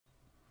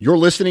You're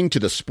listening to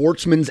the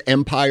Sportsman's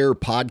Empire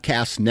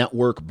Podcast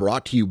Network,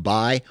 brought to you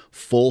by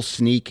Full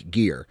Sneak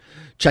Gear.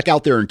 Check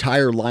out their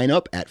entire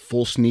lineup at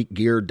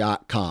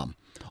fullsneakgear.com.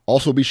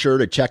 Also be sure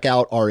to check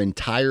out our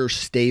entire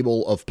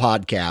stable of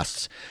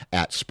podcasts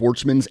at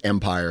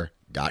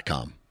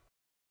sportsmansempire.com.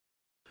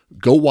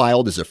 Go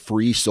Wild is a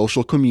free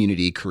social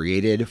community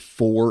created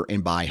for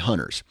and by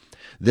hunters.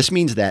 This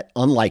means that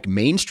unlike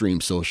mainstream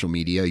social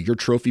media, your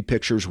trophy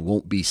pictures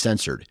won't be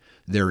censored.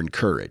 They're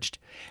encouraged.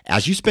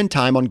 As you spend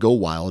time on Go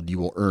Wild, you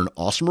will earn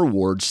awesome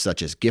rewards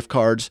such as gift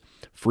cards,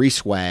 free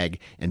swag,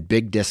 and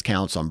big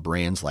discounts on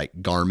brands like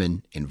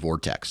Garmin and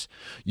Vortex.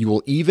 You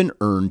will even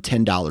earn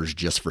 $10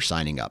 just for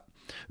signing up.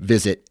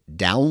 Visit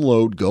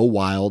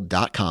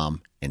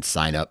downloadgowild.com and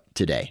sign up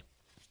today.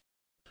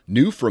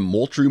 New from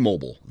Moultrie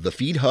Mobile, the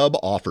Feed Hub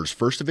offers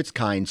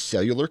first-of-its-kind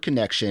cellular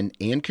connection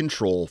and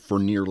control for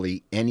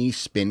nearly any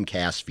spin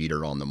cast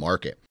feeder on the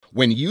market.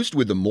 When used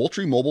with the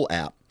Moultrie Mobile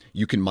app,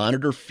 you can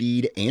monitor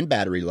feed and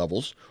battery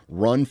levels,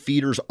 run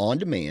feeders on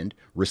demand,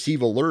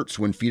 receive alerts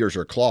when feeders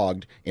are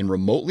clogged, and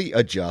remotely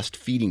adjust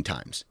feeding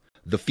times.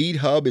 The Feed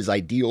Hub is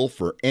ideal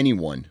for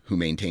anyone who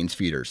maintains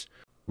feeders.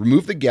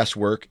 Remove the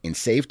guesswork and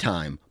save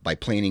time by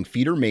planning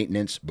feeder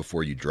maintenance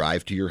before you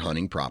drive to your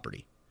hunting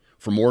property.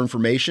 For more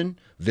information,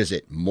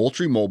 visit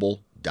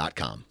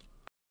moultriemobile.com.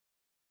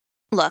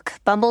 Look,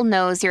 Bumble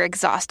knows you're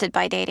exhausted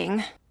by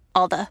dating.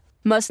 All the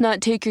must not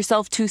take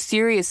yourself too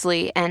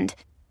seriously and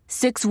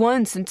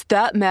 6'1" since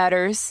that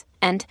matters.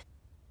 And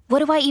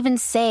what do I even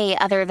say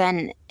other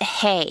than,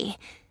 hey?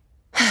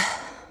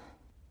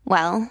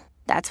 Well,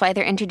 that's why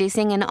they're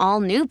introducing an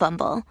all-new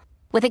Bumble,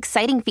 with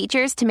exciting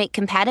features to make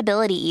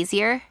compatibility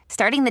easier,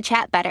 starting the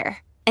chat better,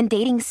 and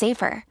dating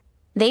safer.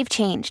 They've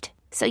changed,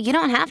 so you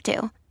don't have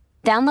to.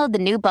 Download the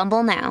new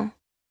Bumble now.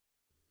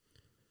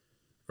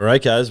 All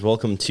right, guys,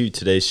 welcome to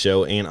today's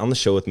show. And on the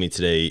show with me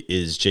today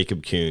is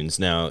Jacob Coons.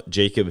 Now,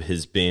 Jacob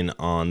has been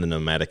on the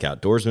Nomadic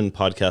Outdoorsman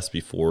podcast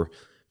before,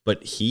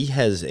 but he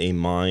has a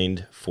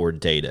mind for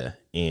data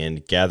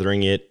and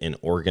gathering it and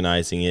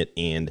organizing it.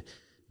 And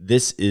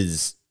this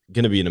is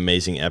going to be an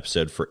amazing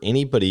episode for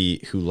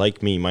anybody who,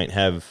 like me, might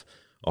have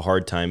a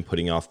hard time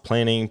putting off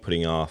planning,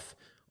 putting off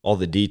all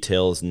the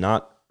details,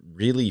 not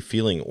really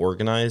feeling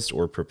organized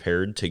or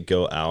prepared to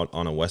go out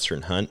on a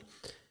Western hunt.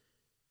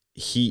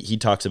 He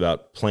talks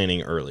about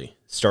planning early,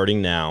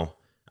 starting now.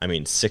 I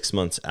mean, 6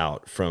 months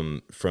out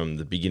from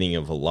the beginning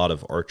of a lot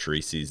of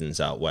archery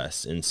seasons out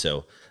west. And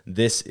so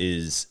this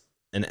is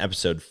an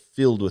episode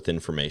filled with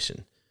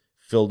information,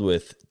 filled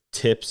with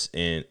tips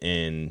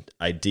and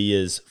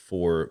ideas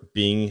for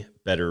being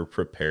better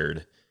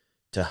prepared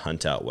to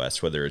hunt out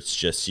west, whether it's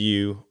just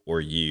you or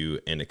you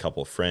and a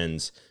couple of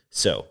friends.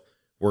 So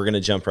we're going to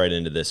jump right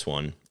into this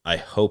one. I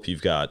hope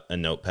you've got a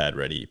notepad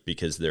ready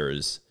because there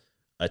is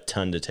a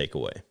ton to take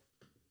away.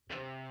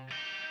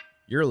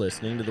 You're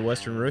listening to The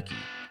Western Rookie,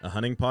 a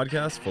hunting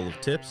podcast full of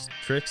tips,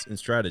 tricks, and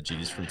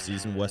strategies from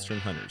seasoned Western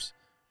hunters.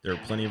 There are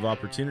plenty of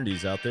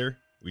opportunities out there.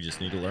 We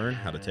just need to learn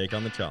how to take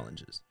on the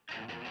challenges.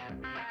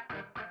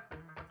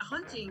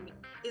 Hunting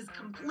is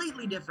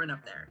completely different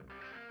up there.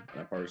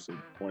 I've harvested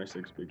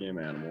 26 big game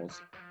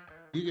animals.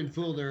 You can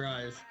fool their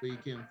eyes, but you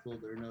can't fool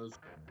their nose.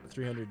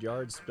 300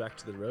 yards back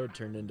to the road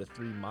turned into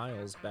 3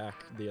 miles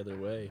back the other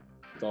way.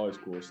 It's always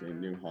cool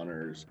seeing new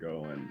hunters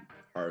go and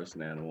harvest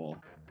an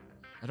animal.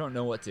 I don't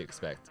know what to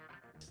expect.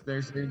 If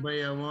there's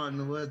anybody I want in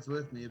the woods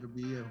with me, it'll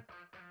be you.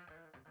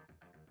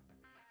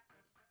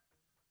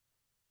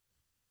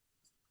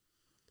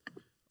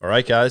 All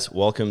right, guys,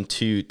 welcome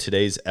to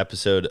today's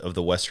episode of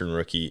The Western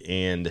Rookie.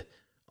 And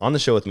on the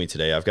show with me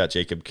today, I've got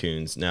Jacob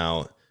Coons.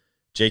 Now,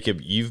 Jacob,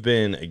 you've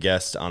been a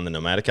guest on the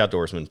Nomadic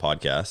Outdoorsman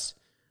podcast.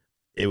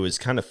 It was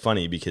kind of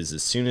funny because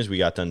as soon as we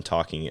got done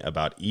talking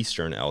about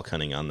Eastern elk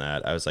hunting on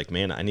that, I was like,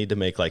 man, I need to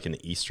make like an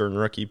Eastern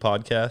Rookie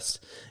podcast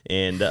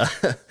and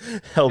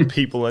help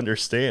people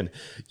understand.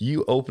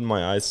 You opened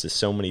my eyes to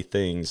so many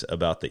things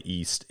about the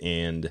East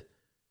and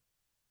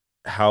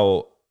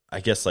how, I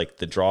guess, like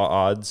the draw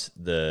odds,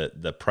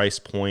 the price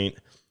point,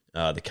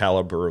 the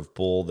caliber of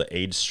bull, the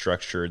age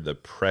structure, the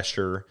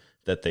pressure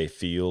that they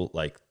feel.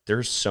 Like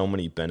there's so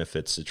many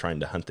benefits to trying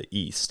to hunt the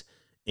East.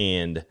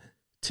 And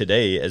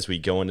today, as we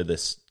go into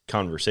this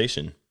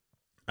conversation,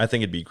 I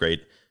think it'd be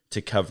great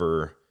to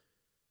cover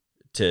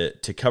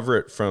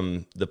it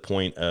from the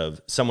point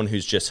of someone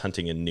who's just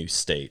hunting a new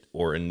state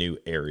or a new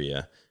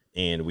area.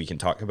 And we can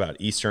talk about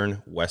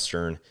Eastern,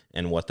 Western,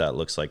 and what that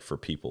looks like for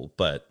people.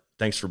 But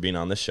thanks for being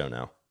on this show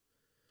now.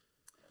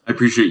 I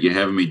appreciate you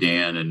having me,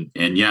 Dan.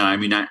 And yeah, I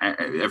mean, I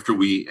after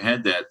we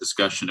had that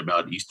discussion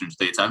about Eastern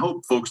states, I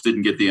hope folks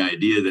didn't get the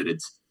idea that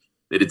it's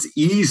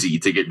easy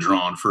to get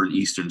drawn for an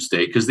Eastern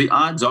state, because the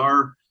odds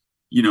are,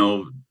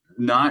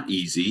 not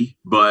easy,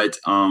 but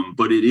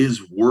it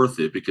is worth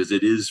it because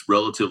it is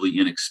relatively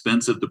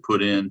inexpensive to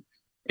put in.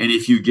 And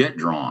if you get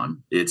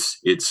drawn,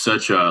 it's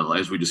such a,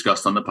 as we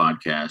discussed on the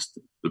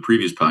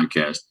previous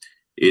podcast,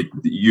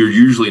 you're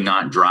usually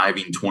not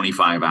driving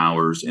 25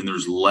 hours and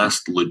there's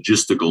less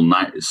logistical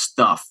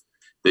stuff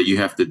that you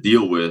have to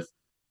deal with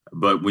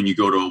But when you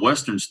go to a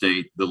Western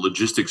state, the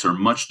logistics are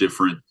much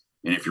different.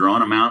 And if you're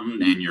on a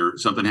mountain and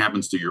something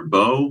happens to your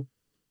bow,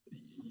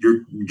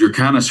 you're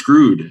kind of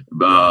screwed.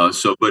 But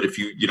if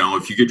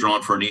you get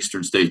drawn for an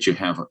Eastern state, you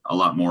have a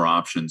lot more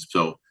options.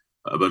 So,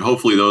 but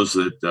hopefully those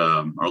that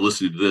are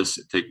listening to this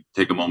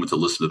take a moment to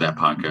listen to that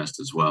podcast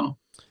as well.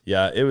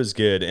 Yeah, it was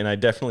good. And I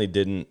definitely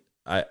didn't,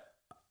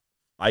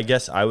 I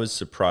guess I was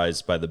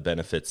surprised by the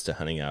benefits to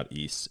hunting out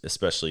east,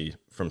 especially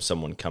from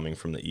someone coming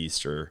from the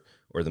East or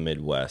the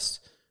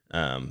Midwest.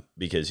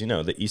 Because,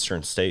 the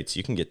Eastern states,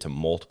 you can get to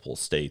multiple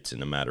states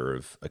in a matter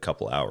of a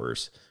couple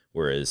hours.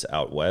 Whereas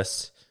out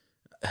West,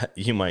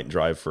 you might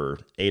drive for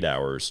 8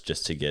 hours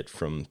just to get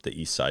from the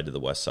east side to the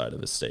west side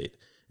of a state.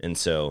 And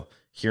so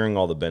hearing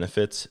all the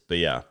benefits, but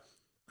yeah,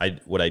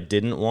 what I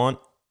didn't want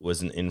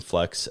was an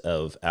influx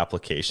of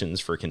applications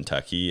for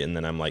Kentucky. And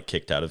then I'm like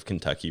kicked out of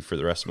Kentucky for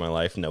the rest of my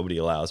life. Nobody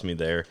allows me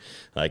there.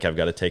 Like I've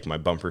got to take my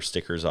bumper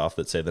stickers off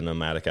that say the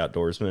Nomadic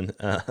Outdoorsman.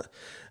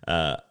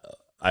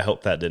 I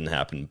hope that didn't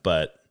happen,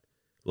 but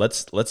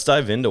let's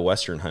dive into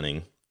Western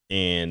hunting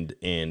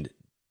and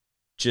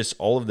just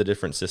all of the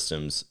different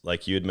systems.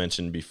 Like you had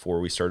mentioned before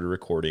we started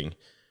recording,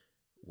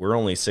 we're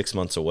only 6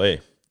 months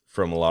away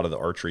from a lot of the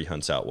archery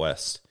hunts out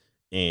West,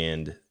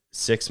 and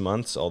 6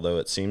 months, although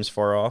it seems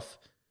far off,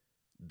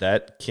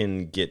 that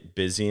can get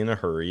busy in a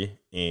hurry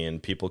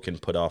and people can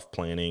put off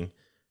planning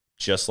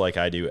just like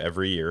I do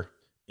every year,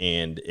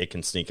 and it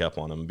can sneak up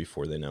on them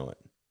before they know it.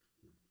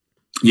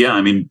 Yeah.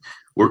 I mean,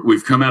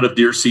 we've come out of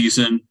deer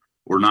season.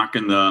 We're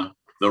knocking the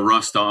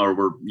rust off, or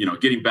we're,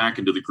 getting back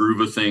into the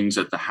groove of things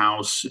at the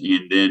house.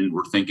 And then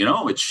we're thinking,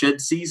 oh, it's shed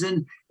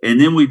season.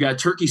 And then we've got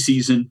turkey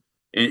season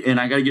and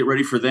I got to get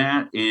ready for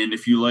that. And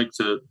if you like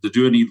to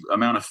do any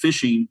amount of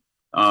fishing,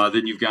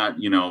 then you've got,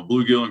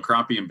 bluegill and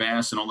crappie and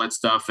bass and all that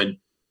stuff.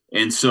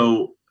 And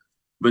so,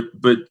 but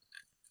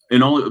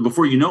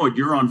before you know it,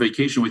 you're on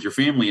vacation with your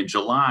family in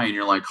July and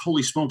you're like,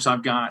 holy smokes,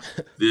 I've got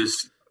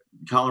this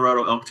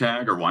Colorado elk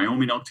tag or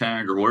Wyoming elk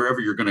tag or wherever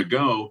you're going to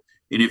go.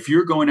 And if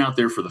you're going out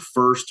there for the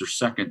first or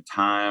second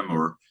time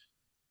or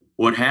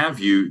what have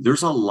you,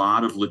 there's a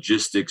lot of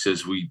logistics,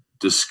 as we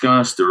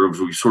discussed or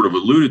as we sort of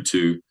alluded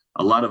to,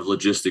 a lot of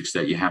logistics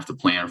that you have to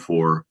plan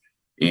for.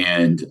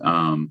 And,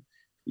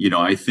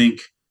 I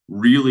think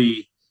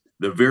really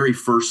the very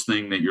first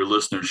thing that your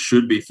listeners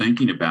should be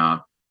thinking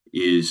about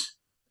is,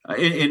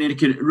 and it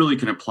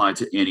can apply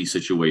to any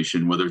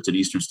situation, whether it's an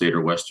Eastern state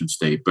or Western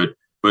state, but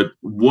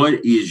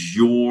what is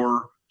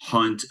your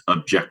hunt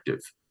objective?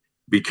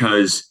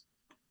 Because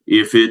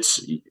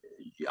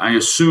I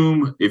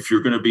assume if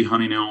you're going to be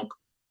hunting elk,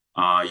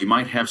 you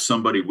might have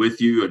somebody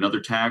with you, another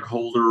tag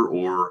holder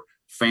or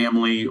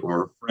family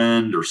or a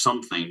friend or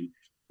something.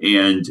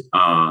 And,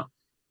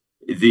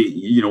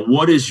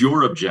 what is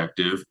your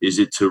objective? Is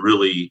it to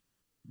really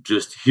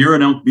just hear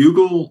an elk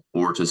bugle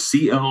or to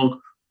see elk?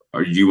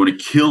 Or do you want to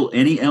kill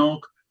any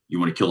elk? You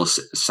want to kill a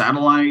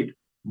satellite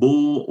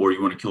bull, or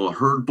you want to kill a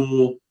herd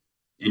bull?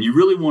 And you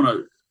really want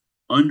to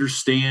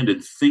understand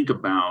and think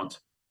about,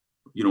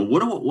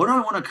 what do I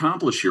want to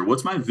accomplish here?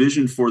 What's my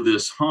vision for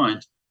this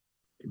hunt?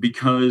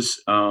 Because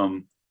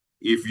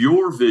if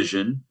your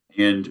vision,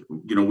 and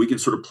we can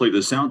sort of play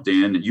this out,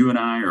 Dan, you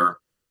and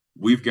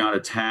we've got a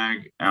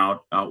tag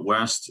out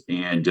west,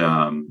 and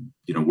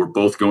we're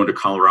both going to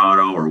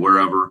Colorado or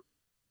wherever.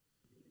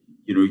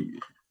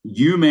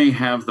 You may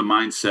have the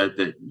mindset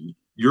that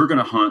you're going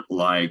to hunt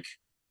like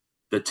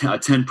a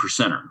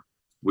 10%er.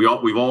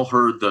 We've all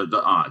heard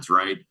the odds,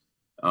 right?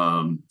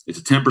 It's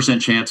a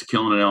 10% chance of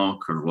killing an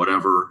elk or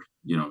whatever,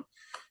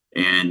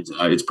 and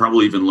it's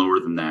probably even lower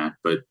than that.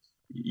 But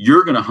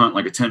you're going to hunt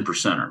like a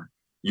 10%er.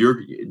 You're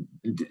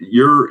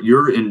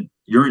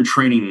in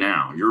training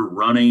now. You're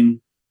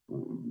running,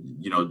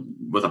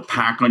 with a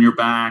pack on your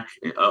back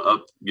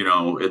up,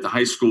 at the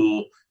high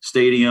school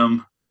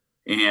stadium,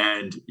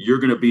 and you're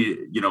going to be,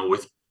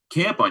 with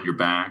camp on your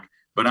back.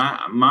 But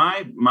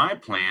my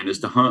plan is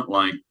to hunt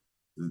like,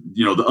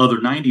 the other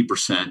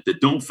 90% that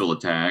don't fill a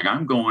tag.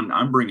 I'm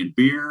bringing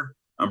beer.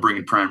 I'm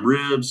bringing prime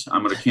ribs.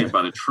 I'm going to camp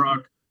by the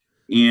truck.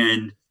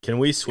 And can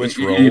we switch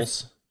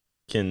roles?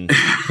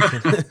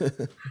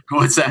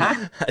 What's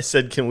that? I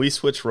said, can we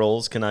switch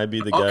roles? Can I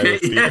be the guy? Okay,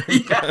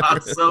 yeah.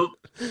 So,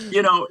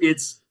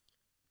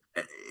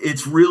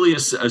 it's really a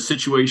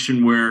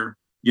situation where,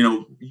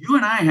 you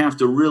and I have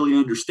to really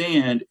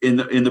understand, and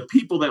the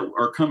people that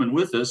are coming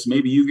with us,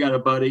 maybe you've got a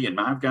buddy and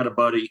I've got a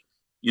buddy,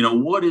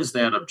 what is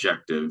that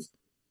objective?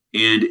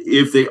 And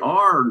if they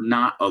are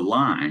not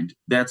aligned,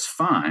 that's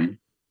fine.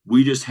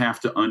 We just have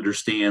to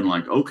understand,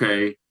 like,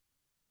 okay,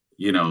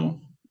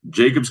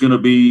 Jacob's going to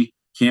be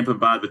camping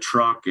by the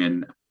truck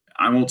and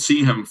I won't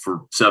see him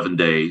for 7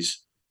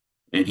 days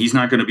and he's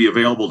not going to be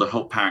available to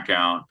help pack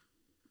out.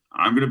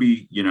 I'm going to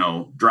be,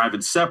 driving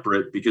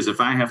separate, because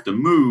if I have to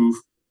move,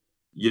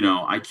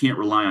 I can't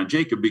rely on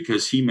Jacob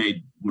because he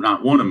may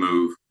not want to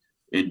move.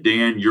 And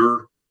Dan,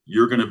 you're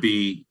going to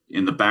be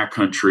in the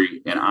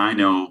backcountry, and I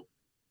know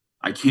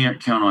I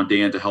can't count on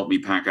Dan to help me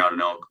pack out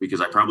an elk because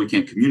I probably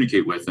can't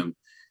communicate with him.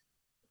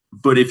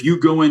 But if you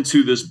go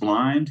into this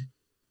blind,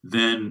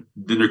 then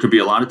there could be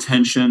a lot of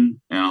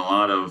tension and a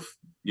lot of,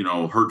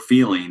 hurt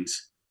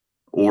feelings,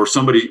 or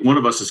one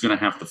of us is going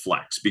to have to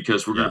flex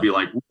because we're going to be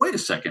like, wait a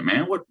second,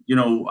 man, what,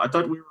 I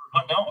thought we were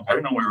hunting elk. I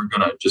didn't know we were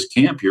going to just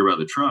camp here by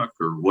the truck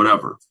or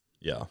whatever.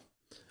 Yeah.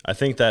 I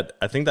think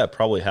that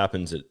probably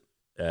happens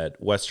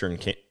at Western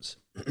camps.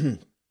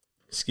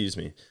 Excuse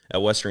me,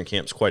 at Western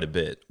camps quite a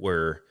bit,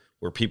 where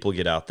people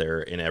get out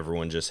there and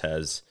everyone just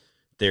has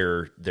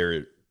their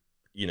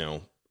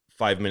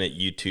 5-minute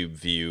YouTube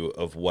view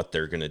of what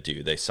they're going to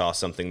do. They saw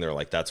something, they're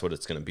like, that's what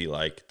it's going to be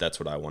like. That's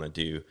what I want to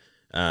do.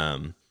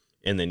 And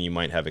then you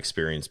might have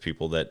experienced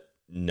people that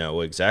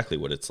know exactly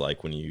what it's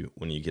like when you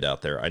get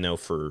out there. I know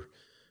for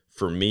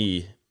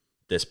me,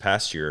 this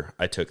past year,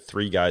 I took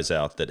 3 guys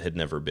out that had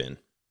never been,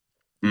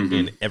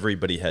 and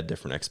everybody had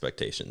different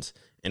expectations,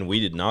 and we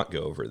did not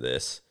go over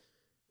this.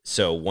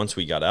 So once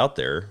we got out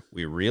there,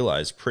 we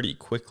realized pretty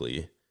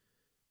quickly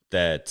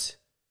that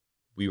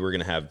we were going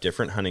to have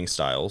different hunting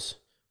styles.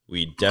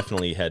 We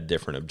definitely had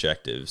different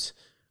objectives.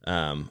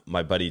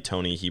 My buddy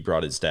Tony, he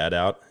brought his dad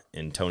out,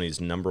 and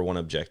Tony's number one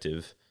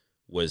objective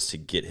was to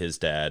get his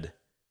dad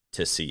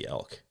to see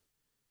elk.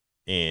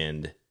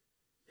 And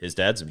his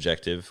dad's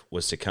objective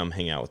was to come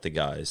hang out with the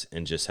guys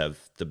and just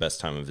have the best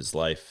time of his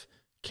life,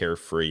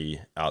 carefree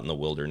out in the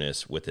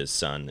wilderness with his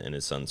son and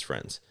his son's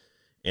friends.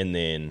 And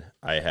then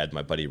I had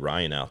my buddy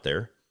Ryan out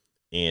there,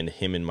 and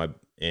him and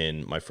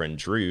my friend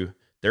Drew,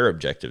 their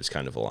objectives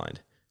kind of aligned.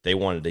 They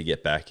wanted to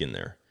get back in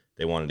there.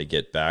 They wanted to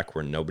get back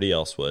where nobody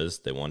else was.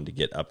 They wanted to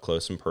get up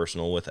close and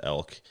personal with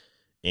elk,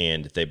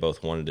 and they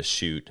both wanted to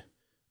shoot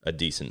a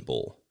decent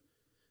bull.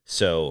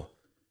 So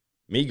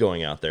me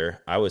going out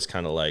there, I was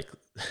kind of like,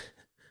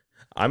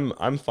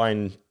 I'm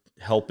fine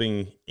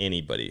helping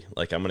anybody.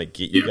 Like, I'm going to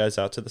get you guys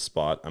out to the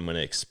spot. I'm going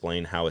to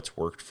explain how it's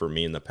worked for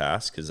me in the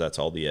past, because that's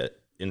all the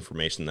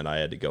information that I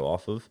had to go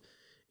off of,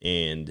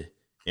 and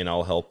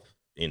I'll help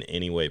in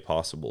any way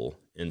possible.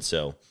 And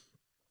so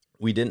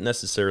we didn't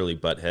necessarily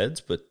butt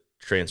heads, but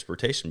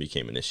transportation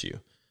became an issue,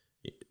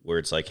 where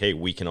it's like, hey,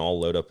 we can all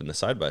load up in the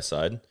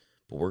side-by-side,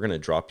 but we're going to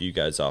drop you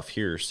guys off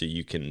here so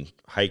you can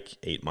hike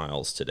 8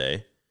 miles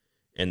today,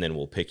 and then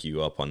we'll pick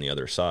you up on the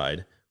other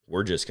side.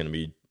 We're just going to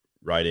be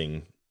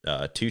riding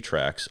 2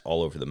 tracks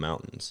all over the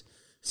mountains.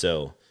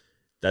 So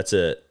it's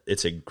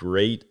a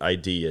great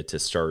idea to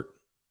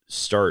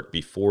start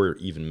before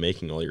even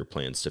making all your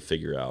plans, to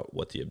figure out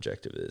what the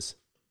objective is.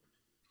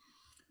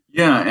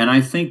 Yeah. And I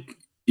think,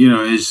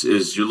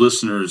 as your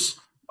listeners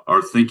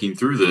are thinking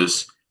through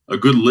this, a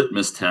good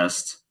litmus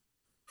test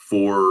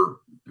for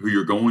who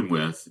you're going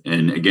with,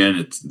 and again,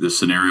 it's the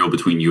scenario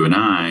between you and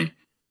I,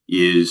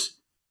 is,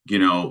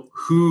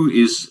 who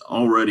is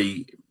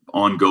already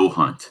on Go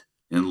Hunt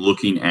and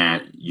looking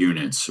at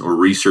units or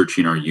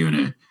researching our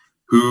unit,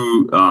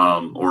 who,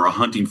 or a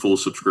hunting full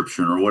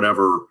subscription or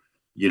whatever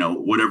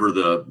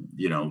the,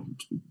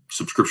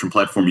 subscription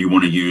platform you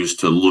want to use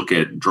to look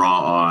at draw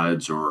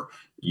odds or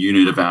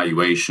unit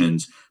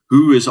evaluations,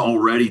 who is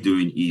already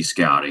doing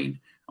e-scouting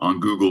on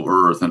Google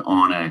Earth and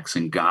Onyx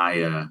and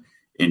Gaia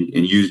and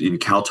using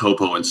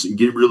Caltopo, and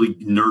get really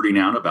nerding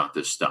out about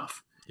this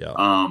stuff.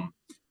 Yeah.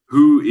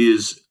 Who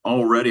is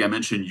already, I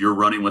mentioned you're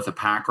running with a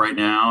pack right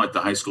now at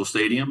the high school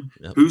stadium.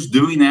 Yep. Who's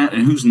doing that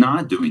and who's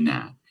not doing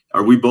that?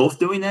 Are we both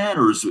doing that,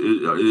 or is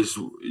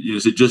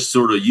it just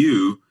sort of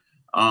you?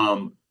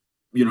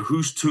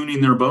 Who's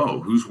tuning their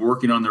bow? Who's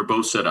working on their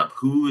bow setup?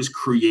 Who is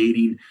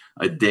creating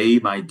a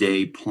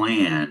day-by-day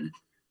plan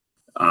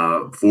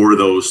for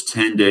those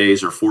 10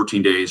 days or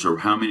 14 days or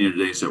how many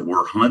days that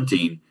we're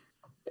hunting?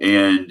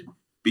 And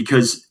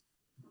because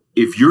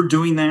if you're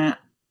doing that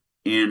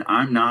and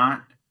I'm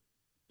not,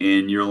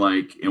 and you're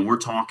like, and we're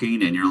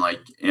talking, and you're like,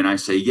 and I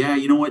say, yeah,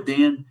 you know what,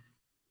 Dan,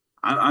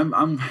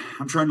 I'm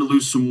trying to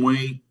lose some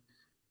weight,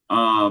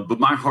 but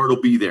my heart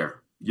will be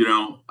there.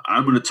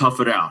 I'm going to tough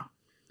it out.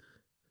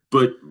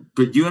 But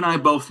you and I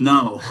both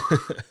know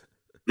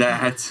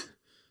that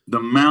the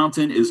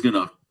mountain is going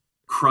to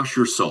crush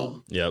your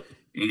soul. Yep.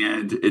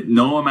 And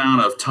no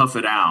amount of tough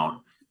it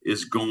out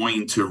is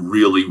going to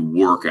really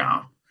work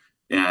out.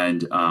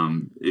 And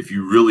if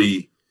you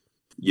really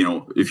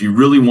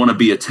want to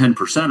be a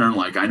 10%er,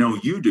 like I know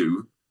you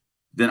do,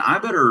 then I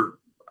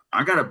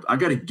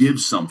gotta give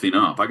something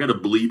up. I gotta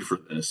bleed for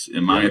this,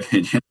 in my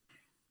opinion,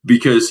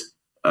 because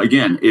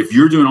again, if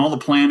you're doing all the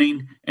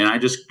planning and I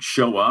just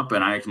show up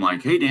and I'm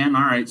like, hey Dan,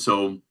 all right,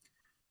 so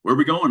where are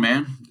we going,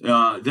 man?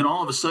 Then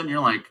all of a sudden you're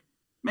like,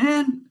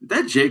 man,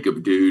 that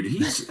Jacob dude,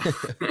 he's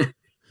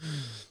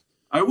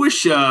I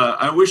wish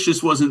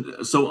this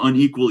wasn't so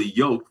unequally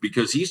yoked,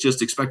 because he's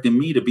just expecting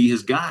me to be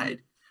his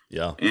guide.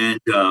 Yeah.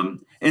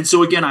 And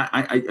so again,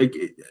 I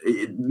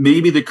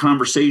maybe the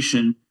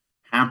conversation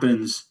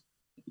happens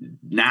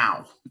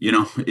now,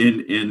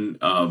 in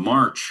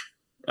March,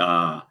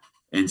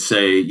 and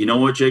say, you know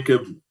what,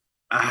 Jacob,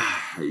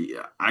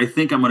 I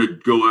think I'm going to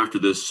go after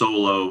this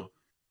solo,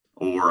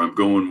 or I'm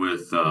going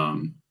with,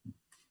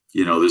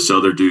 this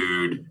other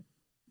dude.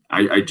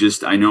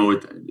 I know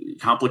it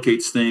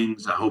complicates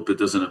things. I hope it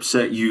doesn't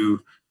upset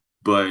you,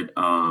 but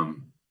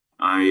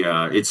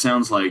it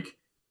sounds like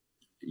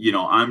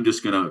I'm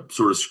just going to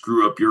sort of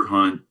screw up your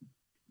hunt,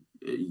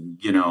 and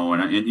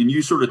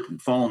you sort of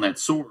fall on that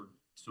sword,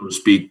 so to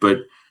speak. But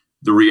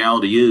the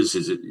reality is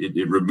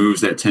it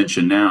removes that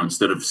tension now,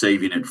 instead of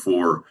saving it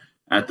for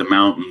at the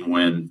mountain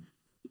when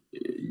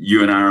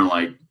you and I are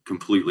like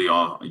completely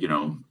off,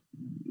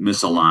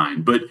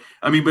 misaligned. But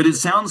it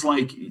sounds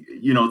like,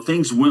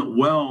 things went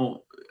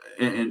well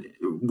and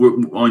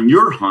on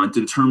your hunt,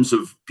 in terms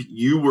of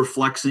you were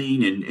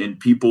flexing and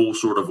people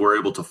sort of were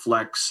able to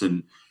flex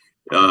and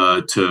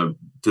to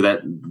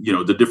that,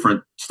 the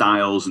different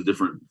styles and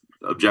different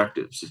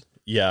objectives.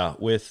 Yeah.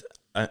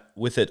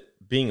 With it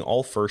being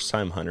all first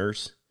time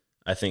hunters,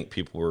 I think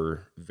people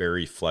were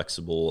very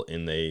flexible,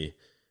 and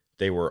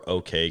they were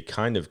okay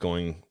kind of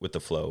going with the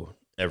flow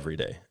every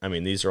day. I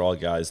mean, these are all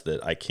guys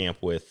that I camp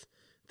with,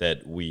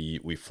 that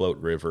we float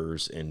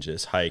rivers and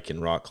just hike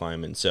and rock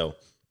climb. And so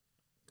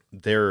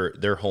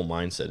their whole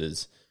mindset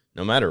is,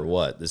 no matter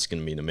what, this is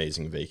going to be an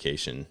amazing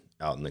vacation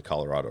out in the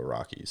Colorado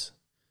Rockies.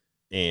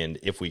 And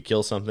if we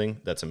kill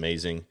something, that's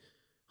amazing.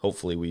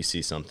 Hopefully we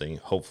see something.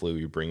 Hopefully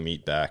we bring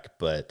meat back.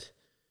 But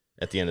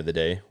at the end of the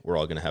day, we're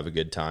all going to have a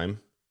good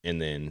time.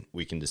 And then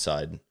we can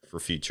decide for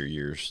future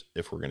years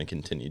if we're going to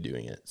continue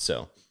doing it.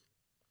 So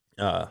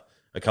a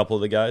couple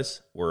of the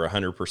guys were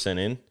 100%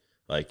 in.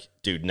 Like,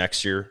 dude,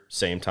 next year,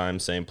 same time,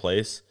 same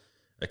place.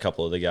 A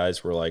couple of the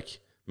guys were like,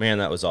 man,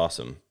 that was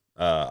awesome.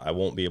 I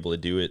won't be able to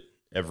do it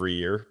every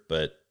year,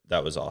 but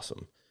that was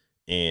awesome.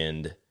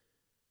 And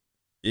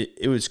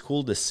it was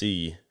cool to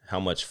see how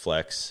much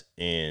flex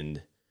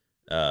and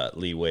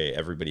leeway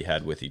everybody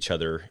had with each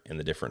other and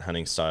the different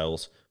hunting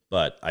styles.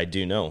 But I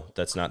do know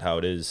that's not how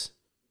it is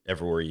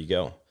everywhere you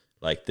go.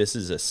 Like, this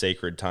is a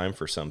sacred time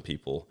for some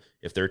people.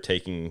 If they're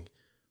taking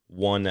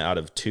 1 out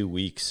of 2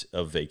 weeks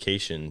of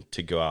vacation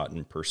to go out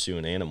and pursue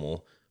an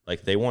animal,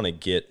 like, they want to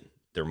get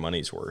their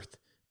money's worth.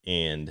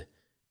 And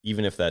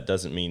even if that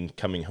doesn't mean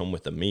coming home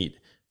with the meat,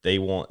 they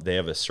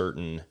have a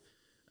certain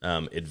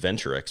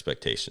adventure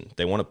expectation.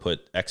 They want to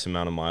put X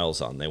amount of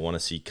miles on. They want to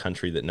see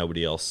country that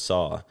nobody else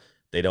saw.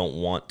 They don't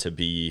want to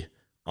be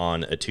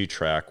on a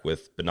 2-track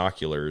with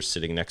binoculars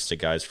sitting next to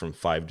guys from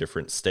 5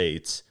 different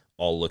states,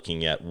 all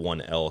looking at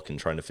one elk and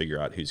trying to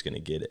figure out who's going to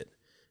get it.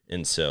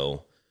 And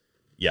so,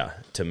 yeah,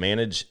 to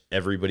manage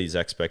everybody's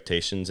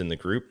expectations in the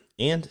group,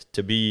 and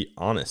to be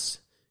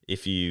honest,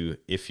 if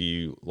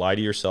you lie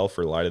to yourself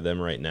or lie to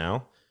them right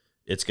now,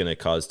 it's going to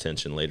cause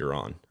tension later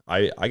on.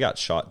 I got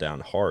shot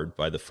down hard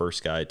by the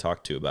first guy I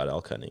talked to about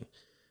elk hunting.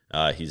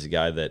 He's a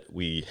guy that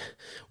we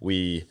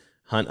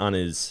hunt on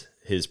his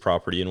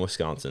property in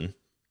Wisconsin,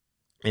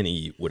 and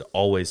he would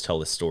always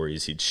tell us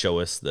stories. He'd show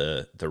us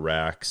the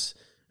racks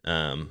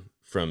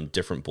from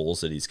different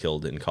bulls that he's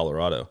killed in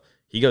Colorado.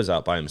 He goes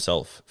out by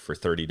himself for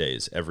 30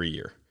 days every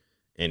year,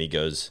 and he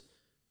goes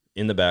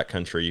in the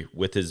backcountry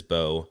with his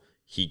bow.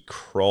 He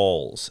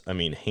crawls,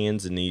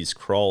 hands and knees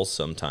crawls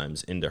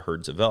sometimes into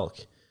herds of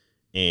elk,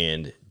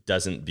 and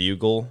doesn't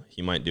bugle.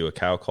 He might do a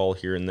cow call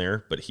here and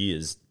there, but he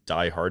is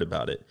die hard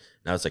about it.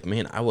 And I was like,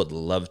 man, I would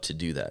love to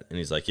do that. And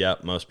he's like, yeah,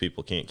 most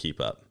people can't keep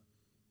up.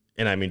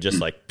 And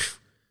just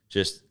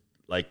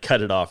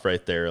cut it off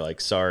right there.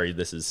 Like, sorry,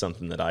 this is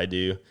something that I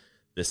do.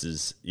 This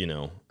is,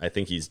 I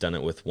think he's done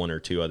it with 1 or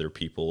 2 other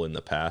people in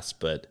the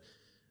past, but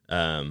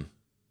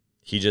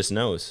he just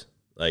knows,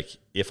 like,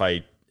 if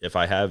I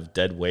have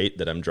dead weight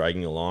that I'm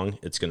dragging along,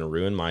 it's going to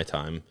ruin my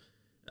time.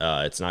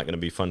 It's not going to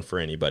be fun for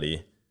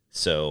anybody.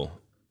 So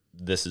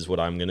this is what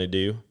I'm going to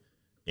do,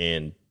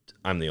 and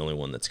I'm the only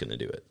one that's going to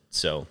do it.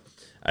 So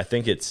I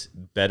think it's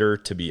better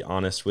to be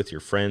honest with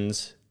your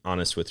friends,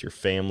 honest with your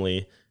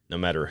family, no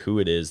matter who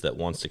it is that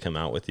wants to come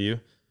out with you,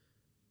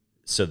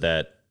 so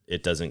that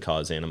it doesn't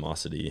cause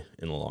animosity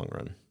in the long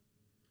run.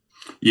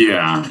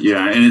 Yeah.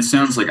 And it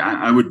sounds like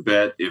I would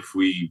bet if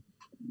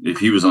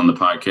he was on the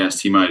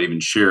podcast, he might even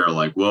share,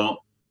 like,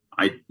 well,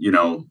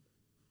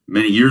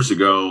 many years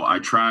ago, I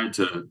tried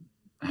to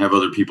have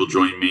other people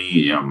join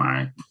me,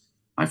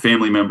 my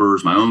family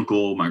members, my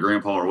uncle, my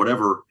grandpa, or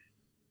whatever.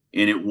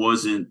 And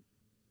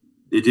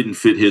it didn't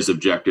fit his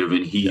objective.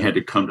 And he had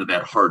to come to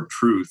that hard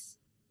truth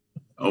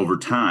over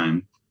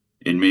time.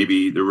 And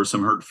maybe there were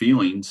some hurt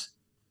feelings,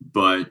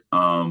 but,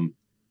 hunting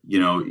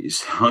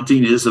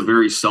is a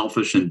very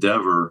selfish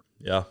endeavor.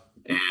 Yeah.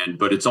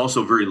 But it's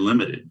also very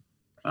limited.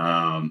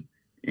 And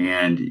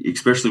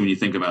especially when you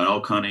think about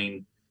elk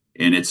hunting,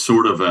 and it's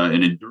sort of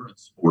an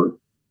endurance sport.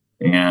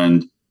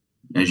 And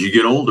as you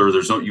get older,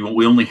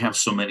 we only have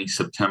so many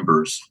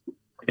Septembers.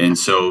 And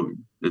so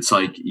it's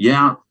like,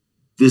 yeah,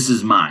 this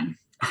is mine.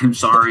 I'm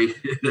sorry.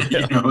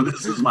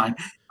 This is mine.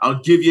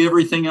 I'll give you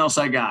everything else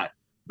I got,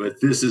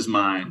 but this is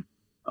mine.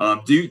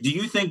 Do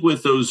you think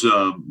with those,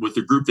 with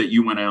the group that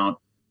you went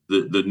out,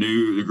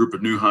 the group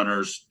of new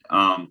hunters,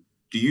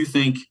 do you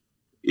think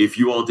if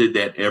you all did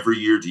that every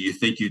year, do you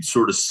think you'd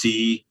sort of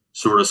see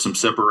some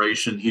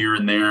separation here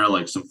and there?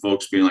 Like some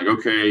folks being like,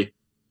 okay,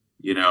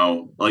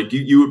 like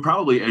you would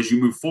probably, as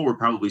you move forward,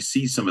 probably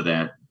see some of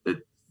that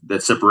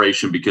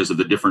separation because of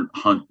the different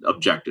hunt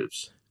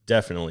objectives.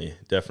 Definitely.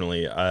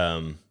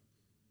 I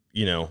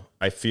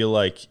feel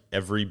like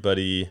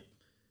everybody,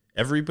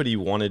 everybody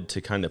wanted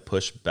to kind of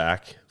push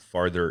back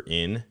farther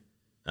in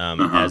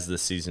as the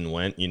season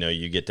went. You know,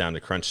 you get down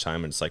to crunch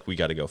time and it's like, we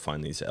got to go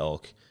find these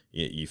elk.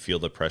 You feel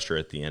the pressure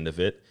at the end of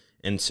it.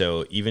 And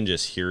so even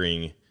just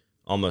hearing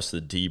almost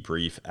the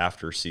debrief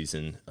after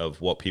season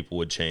of what people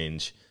would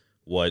change,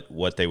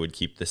 what they would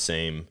keep the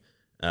same,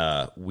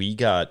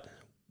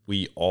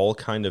 we all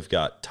kind of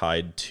got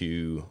tied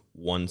to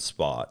one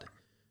spot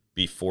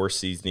before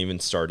season even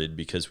started,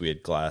 because we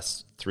had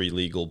glassed 3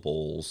 legal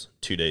bulls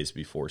 2 days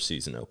before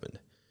season opened.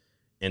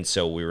 And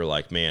so we were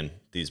like, man,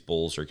 these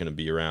bulls are going to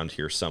be around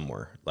here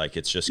somewhere. Like,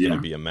 it's just going to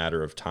be a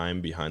matter of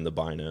time behind the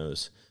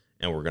binos,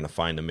 and we're going to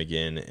find them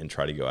again and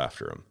try to go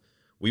after them.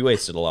 We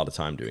wasted a lot of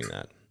time doing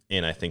that,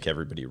 and I think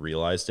everybody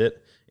realized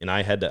it. And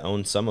I had to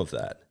own some of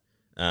that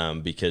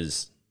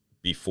because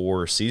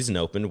before season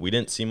opened, we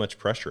didn't see much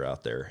pressure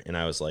out there. And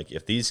I was like,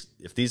 if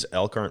these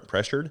elk aren't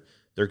pressured,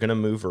 they're going to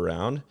move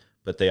around,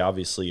 but they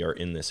obviously are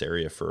in this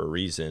area for a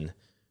reason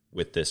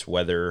with this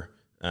weather,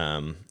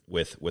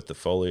 with the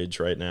foliage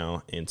right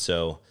now. And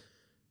so,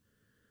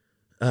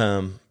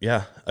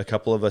 a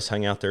couple of us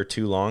hung out there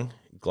too long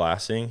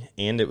glassing,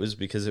 and it was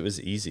because it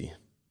was easy.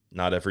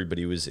 Not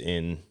everybody was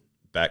in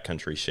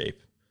backcountry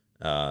shape.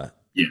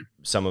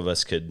 Some of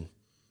us could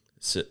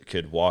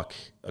walk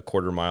a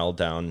quarter mile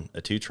down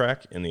a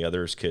 2-track, and the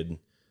others could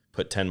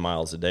put 10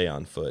 miles a day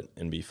on foot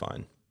and be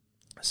fine.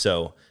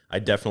 So I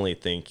definitely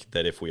think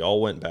that if we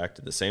all went back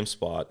to the same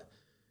spot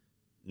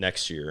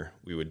next year,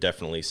 we would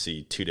definitely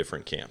see 2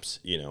 different camps.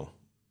 You know,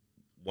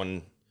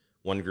 one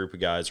group of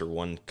guys or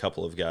one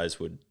couple of guys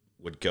would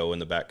go in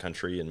the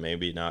backcountry and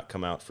maybe not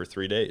come out for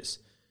 3 days.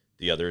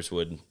 The others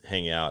would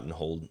hang out and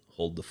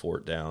hold the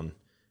fort down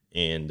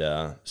and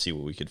see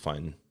what we could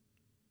find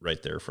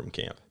right there from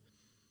camp.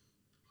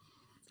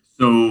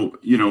 So,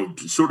 you know,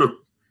 sort of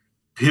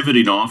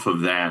pivoting off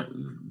of that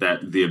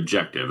the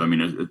objective, I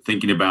mean,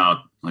 thinking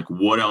about like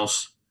what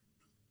else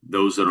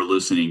those that are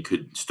listening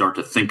could start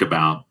to think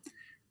about.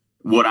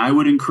 What I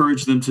would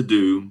encourage them to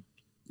do,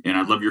 and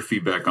I'd love your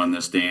feedback on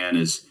this, Dan,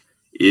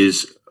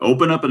 is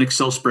open up an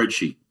Excel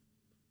spreadsheet,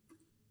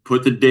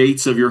 put the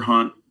dates of your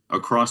hunt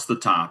across the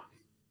top,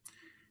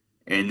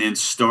 and then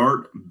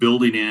start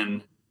building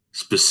in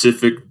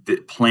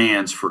specific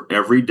plans for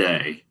every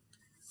day,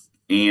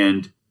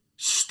 and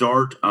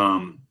start,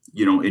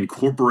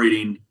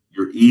 incorporating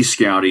your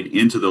e-scouting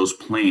into those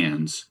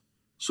plans.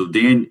 So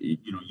Dan,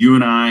 you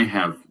and I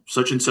have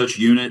such and such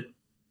unit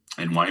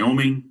in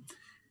Wyoming,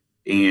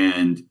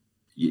 and,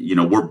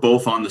 we're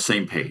both on the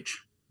same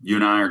page. You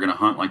and I are going to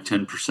hunt like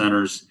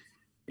 10%ers,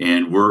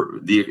 and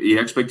the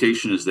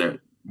expectation is that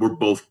we're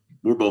both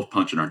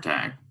punching our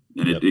tag,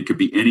 and it could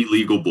be any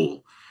legal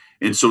bull.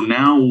 And so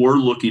now we're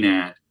looking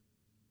at,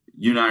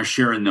 you and I are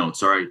sharing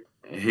notes. All right.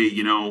 Hey,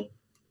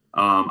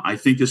 I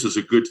think this is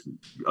a good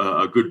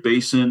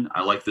basin.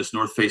 I like this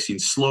north facing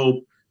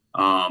slope.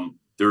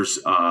 There's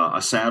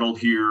a saddle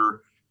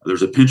here.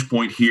 There's a pinch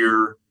point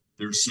here.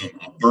 There's some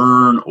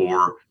burn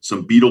or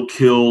some beetle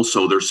kill.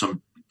 So there's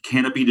some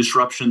canopy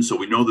disruption. So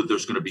we know that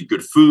there's going to be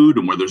good food,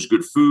 and where there's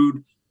good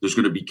food, there's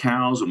going to be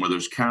cows, and where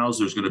there's cows,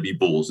 there's going to be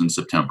bulls in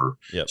September.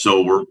 Yep.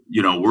 So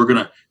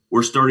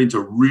we're starting to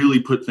really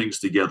put things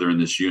together in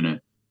this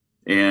unit,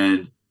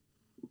 and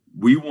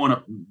we want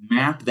to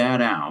map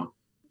that out.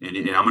 And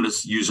I'm going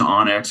to use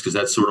onX because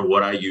that's sort of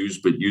what I use,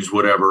 but use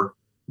whatever.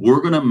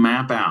 We're going to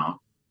map out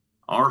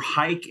our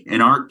hike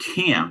and our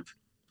camp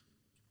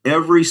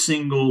every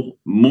single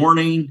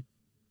morning,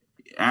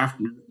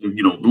 after,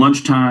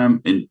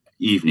 lunchtime and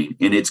evening.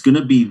 And it's going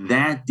to be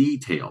that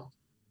detailed.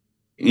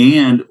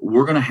 And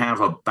we're going to have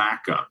a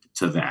backup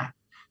to that.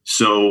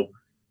 So,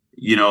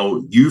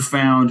 you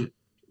found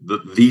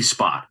the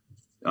spot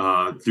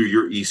through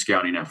your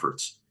e-scouting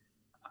efforts.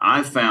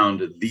 I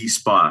found the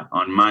spot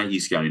on my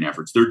e-scouting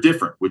efforts. They're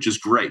different, which is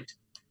great.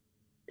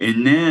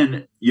 And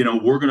then,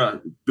 we're going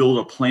to build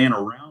a plan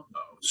around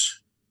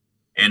those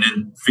and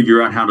then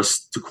figure out how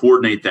to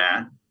coordinate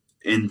that.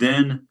 And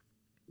then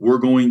we're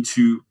going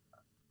to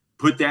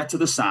put that to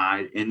the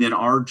side. And then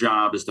our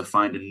job is to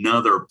find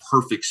another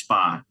perfect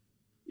spot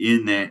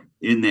in that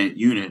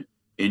unit.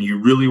 And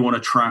you really want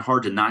to try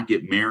hard to not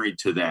get married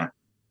to that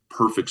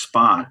perfect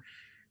spot.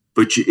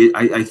 But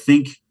I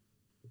think,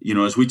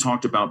 as we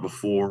talked about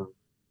before,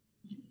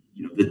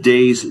 the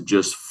days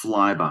just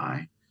fly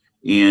by.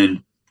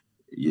 And,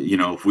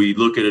 if we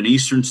look at an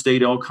eastern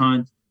state elk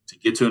hunt, to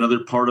get to another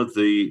part of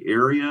the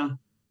area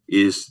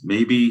is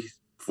maybe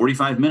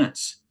 45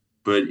 minutes.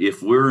 But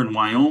if we're in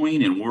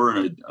Wyoming and we're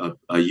in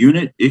a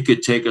unit, it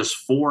could take us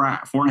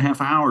 4.5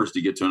 hours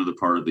to get to another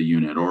part of the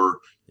unit, or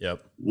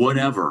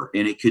whatever.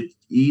 And it could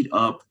eat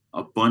up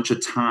a bunch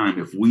of time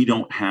if we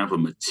don't have a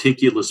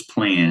meticulous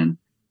plan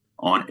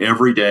on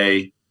every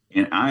day.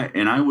 And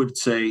I would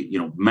say,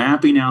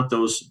 mapping out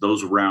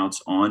those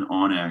routes on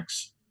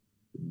onX,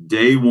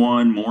 day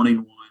one, morning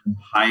one,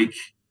 hike,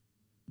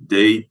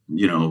 day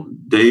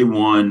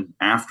one,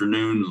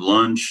 afternoon,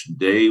 lunch,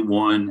 day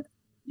one,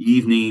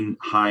 evening,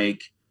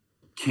 hike,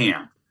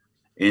 camp.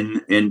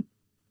 And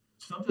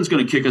something's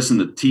going to kick us in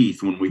the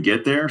teeth when we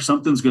get there.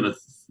 Something's going to,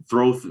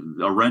 throw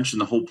a wrench in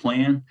the whole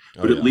plan,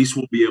 but Oh, at yeah. least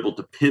we'll be able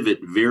to pivot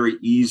very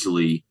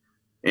easily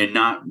and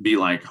not be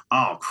like,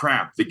 oh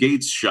crap, the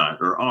gate's shut,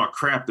 or oh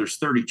crap, there's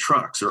 30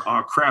 trucks, or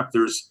oh crap,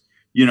 there's,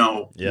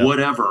 Yeah.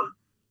 whatever.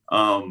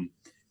 And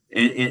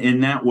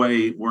in that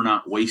way, we're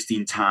not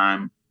wasting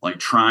time like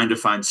trying to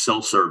find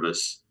cell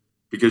service,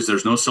 because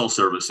there's no cell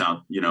service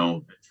out, at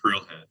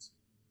trailheads,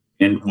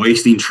 and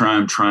wasting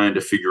time trying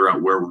to figure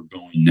out where we're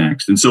going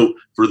next. And so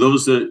for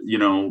those that,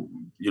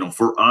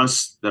 for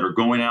us that are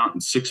going out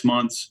in 6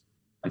 months,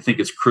 I think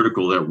it's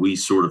critical that we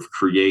sort of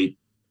create,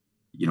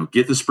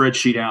 get the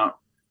spreadsheet out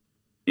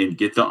and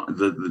get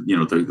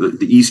the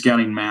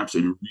e-scouting maps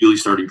and really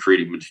starting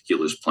creating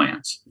meticulous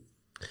plans.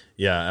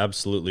 Yeah,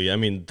 absolutely. I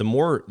mean, the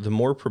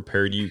more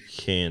prepared you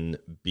can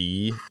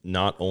be,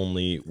 not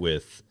only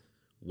with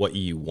what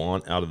you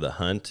want out of the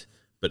hunt,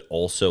 but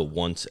also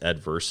once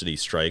adversity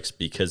strikes,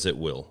 because it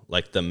will.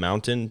 Like, the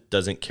mountain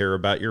doesn't care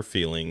about your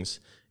feelings.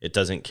 It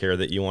doesn't care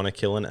that you want to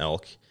kill an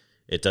elk.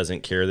 It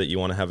doesn't care that you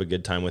want to have a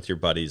good time with your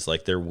buddies.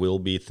 Like, there will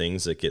be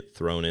things that get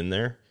thrown in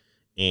there,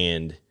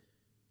 and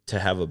to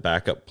have a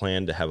backup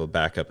plan, to have a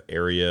backup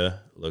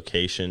area,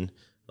 location,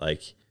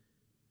 like,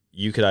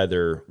 you could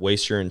either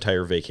waste your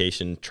entire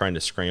vacation trying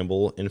to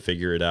scramble and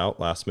figure it out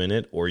last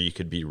minute, or you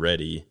could be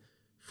ready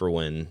for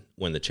when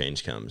the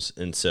change comes.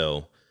 And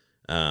so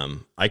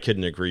I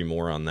couldn't agree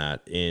more on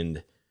that.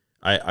 And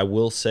I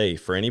will say,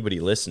 for anybody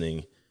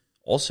listening,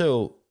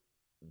 also,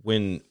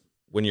 when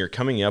you're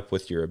coming up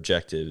with your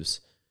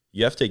objectives,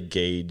 you have to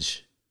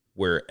gauge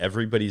where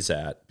everybody's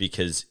at,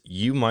 because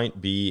you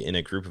might be in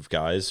a group of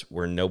guys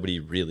where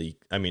nobody really,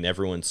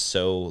 everyone's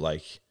so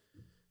like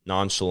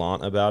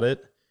nonchalant about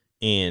it,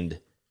 and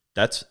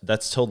that's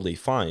totally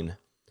fine.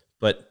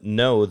 But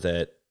know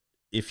that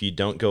if you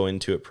don't go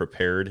into it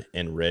prepared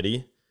and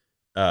ready,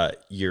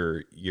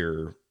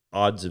 your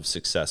odds of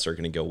success are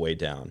going to go way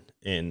down.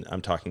 And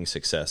I'm talking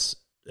success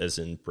as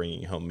in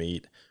bringing home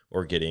meat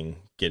or getting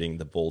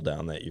the bull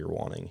down that you're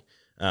wanting.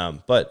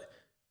 But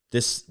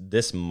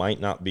this might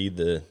not be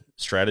the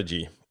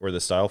strategy or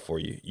the style for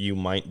you. You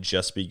might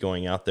just be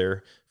going out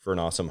there for an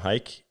awesome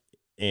hike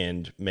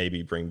and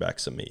maybe bring back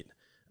some meat.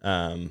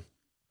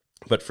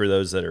 But for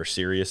those that are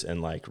serious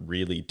and like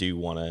really do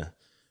want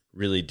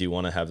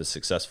to have a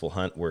successful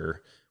hunt,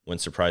 where when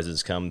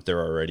surprises come,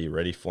 they're already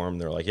ready for them.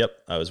 They're like, yep,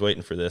 I was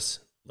waiting for this.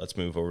 Let's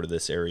move over to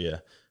this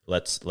area.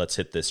 Let's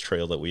hit this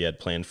trail that we had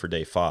planned for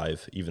day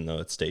 5, even though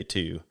it's day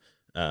 2.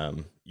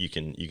 You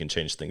can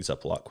change things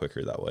up a lot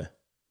quicker that way.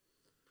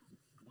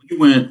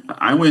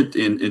 I went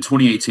in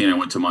 2018, I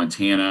went to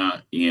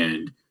Montana,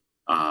 and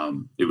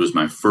it was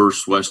my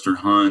first Western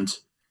hunt.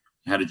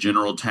 Had a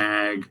general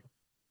tag.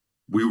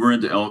 We were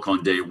into elk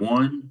on day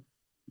 1,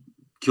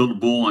 killed a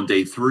bull on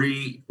day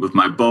 3 with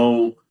my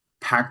bow,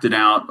 packed it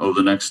out over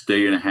the next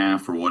day and a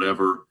half or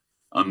whatever.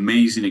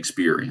 Amazing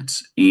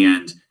experience.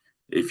 And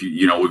if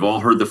we've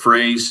all heard the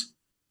phrase,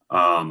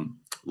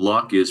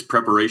 luck is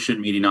preparation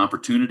meeting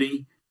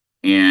opportunity.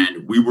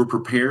 And we were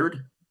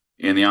prepared,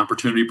 and the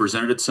opportunity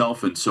presented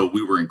itself. And so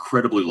we were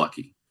incredibly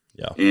lucky.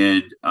 Yeah.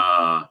 And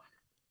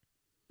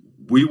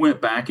we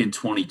went back in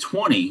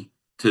 2020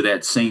 to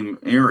that same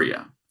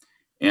area.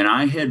 And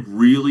I had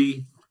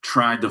really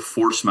tried to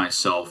force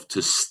myself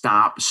to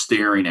stop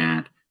staring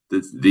at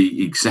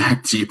the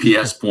exact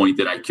GPS point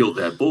that I killed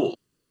that bull,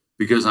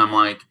 because I'm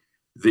like,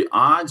 the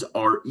odds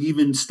are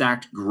even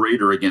stacked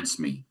greater against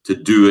me to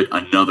do it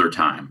another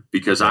time,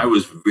 because I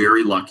was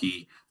very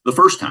lucky the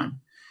first time.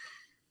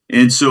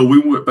 And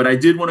so but I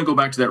did want to go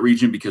back to that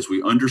region because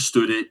we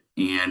understood it,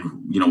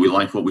 and, we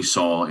liked what we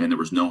saw, and there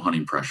was no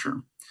hunting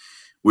pressure.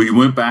 We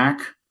went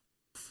back.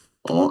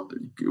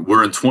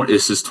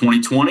 This is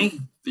 2020,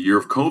 the year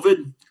of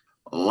COVID,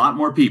 a lot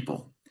more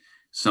people.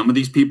 Some of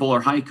these people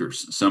are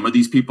hikers. Some of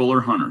these people are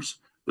hunters.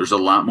 There's a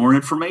lot more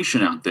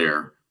information out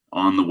there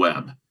on the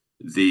web.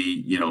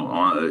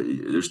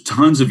 There's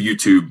tons of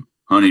YouTube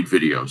hunting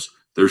videos.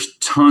 There's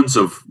tons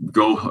of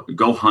go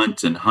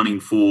hunt and hunting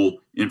fool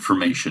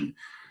information.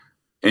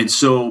 And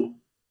so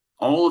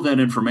all of that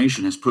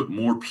information has put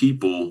more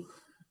people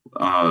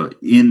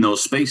in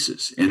those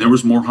spaces, and there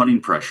was more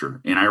hunting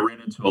pressure. And I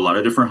ran into a lot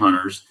of different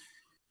hunters,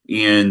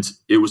 and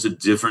it was a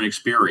different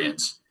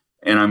experience.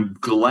 And I'm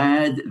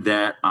glad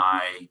that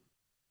I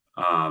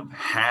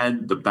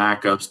had the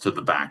backups to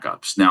the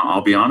backups. Now,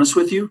 I'll be honest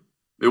with you,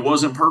 it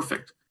wasn't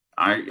perfect.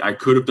 I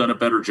could have done a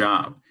better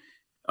job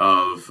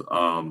of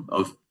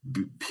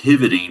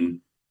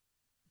pivoting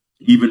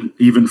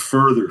even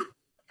further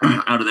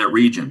out of that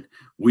region.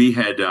 We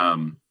had,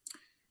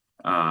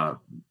 I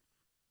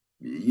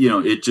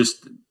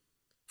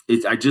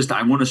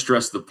want to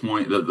stress the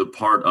point that the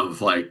part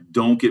of like,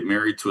 don't get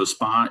married to a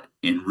spot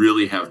and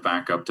really have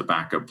backup to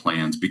backup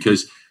plans,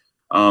 because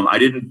I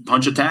didn't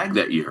punch a tag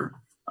that year.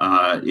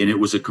 And it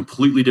was a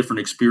completely different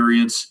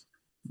experience.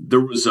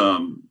 There was,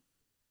 a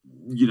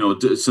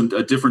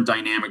different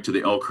dynamic to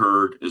the elk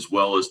herd as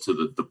well as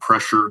to the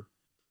pressure.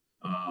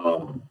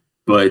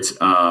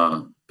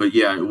 But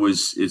yeah,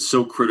 it's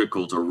so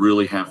critical to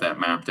really have that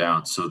mapped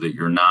out so that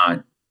you're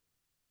not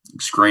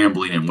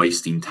scrambling and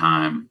wasting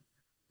time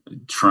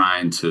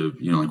trying to,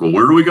 like, well,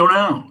 where do we go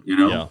now?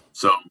 Yeah.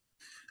 So,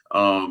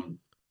 and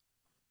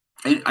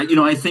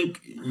I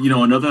think,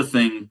 another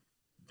thing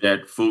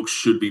that folks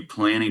should be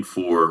planning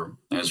for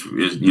as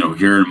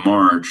here in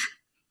March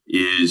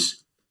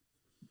is,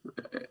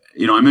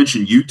 I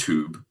mentioned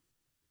YouTube.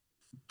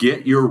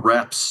 Get your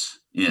reps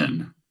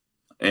in.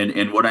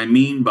 And what I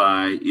mean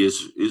by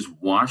is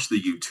watch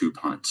the YouTube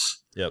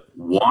hunts. Yep.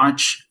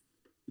 Watch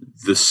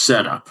the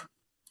setup.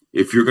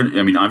 If you're going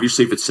to,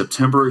 obviously if it's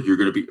September, you're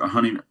going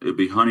to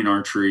be hunting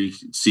archery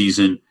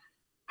season.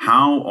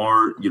 How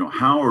are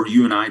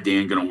you and I,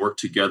 Dan, going to work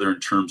together in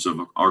terms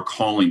of our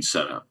calling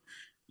setup?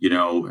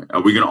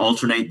 Are we going to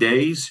alternate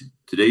days?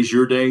 Today's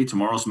your day.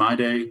 Tomorrow's my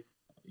day.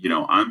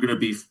 I'm going to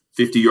be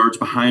 50 yards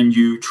behind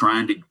you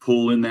trying to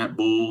pull in that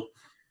bull.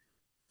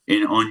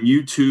 And on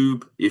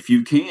YouTube, if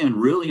you can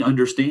really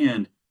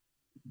understand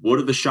what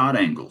are the shot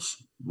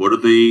angles, what are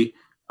the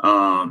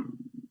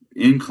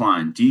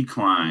incline,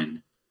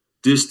 decline,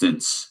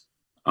 distance,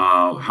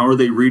 how are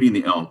they reading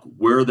the elk,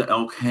 where are the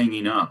elk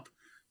hanging up,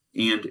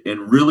 and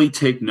really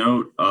take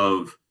note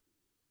of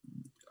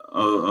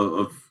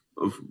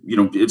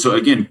so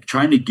again,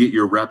 trying to get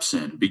your reps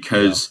in,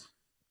 because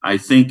I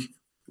think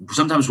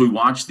sometimes we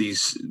watch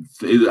these.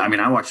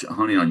 I watch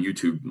hunting on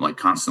YouTube like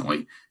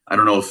constantly. I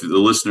don't know if the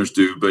listeners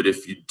do, but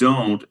if you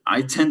don't,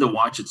 I tend to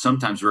watch it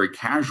sometimes very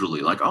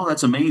casually, like, oh,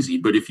 that's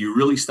amazing. But if you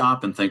really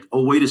stop and think,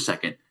 oh, wait a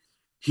second,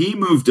 he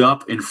moved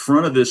up in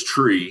front of this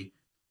tree,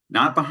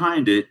 not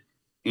behind it,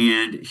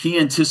 and he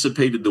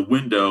anticipated the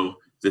window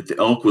that the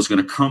elk was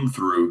going to come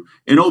through.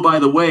 And oh, by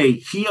the way,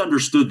 he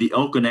understood the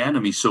elk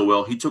anatomy so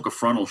well, he took a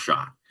frontal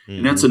shot. Mm-hmm.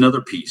 And that's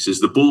another piece. Is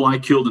the bull I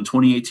killed in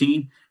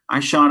 2018, I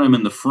shot him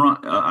in the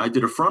front. I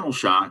did a frontal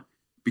shot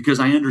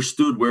because I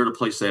understood where to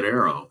place that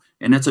arrow.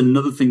 And that's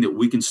another thing that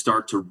we can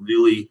start to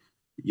really,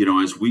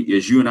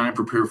 as you and I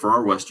prepare for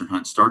our Western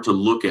hunt, start to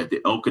look at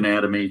the elk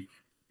anatomy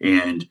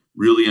and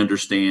really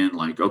understand,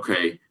 like,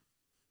 okay,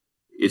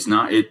 it's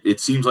not,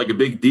 it seems like a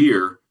big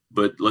deer,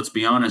 but let's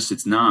be honest,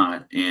 it's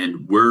not.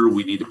 And where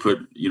we need to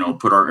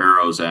put our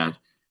arrows at,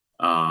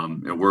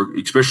 and we're,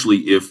 especially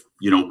if,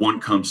 one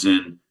comes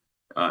in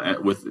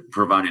with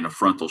providing a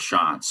frontal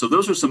shot. So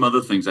those are some other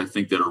things I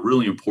think that are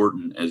really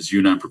important as you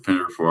and I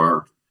prepare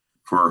for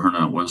our hunt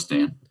out west,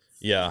 Dan.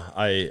 Yeah,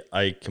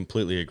 I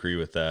completely agree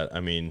with that.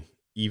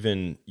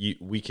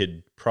 We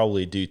could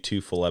probably do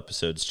 2 full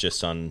episodes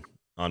just on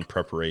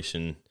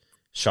preparation,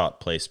 shot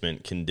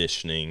placement,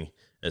 conditioning,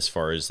 as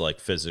far as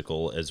like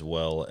physical, as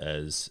well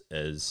as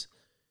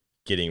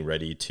getting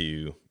ready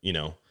to,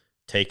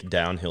 take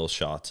downhill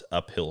shots,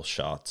 uphill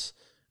shots.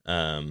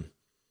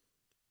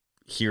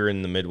 Here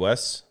in the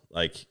Midwest,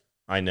 like,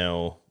 I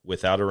know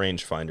without a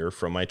rangefinder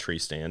from my tree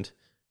stand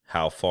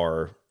how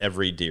far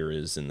every deer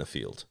is in the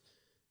field.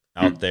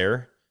 Out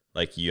there,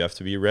 like, you have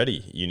to be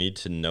ready. You need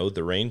to know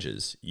the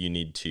ranges. You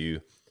need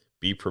to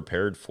be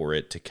prepared for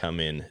it to come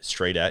in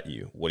straight at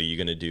you. What are you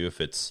going to do if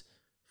it's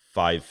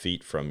 5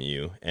 feet from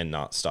you and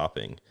not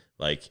stopping?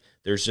 Like,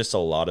 there's just a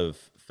lot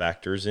of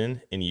factors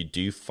in, and you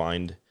do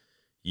find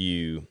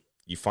you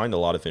find a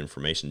lot of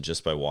information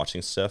just by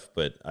watching stuff.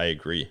 But I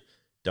agree,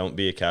 don't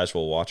be a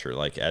casual watcher.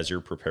 Like, as you're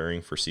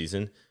preparing for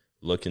season,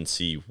 look and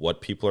see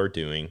what people are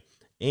doing.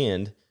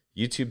 And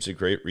YouTube's a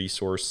great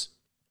resource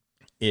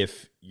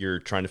if you're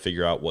trying to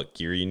figure out what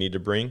gear you need to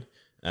bring.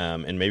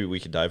 And maybe we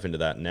could dive into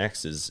that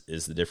next, is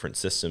the different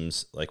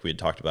systems like we had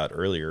talked about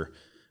earlier.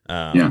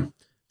 The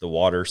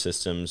water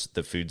systems,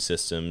 the food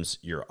systems,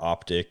 your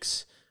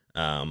optics,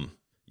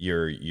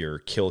 your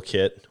kill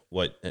kit,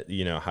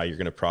 how you're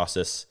going to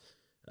process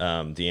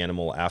the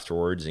animal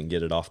afterwards and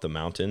get it off the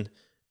mountain.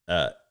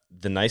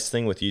 The nice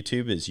thing with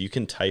YouTube is you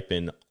can type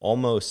in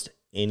almost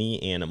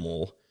any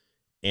animal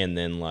and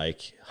then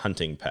like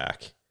hunting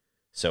pack.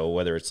 So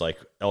whether it's like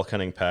elk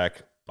hunting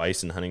pack,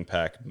 bison hunting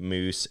pack,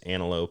 moose,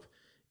 antelope,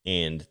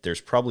 and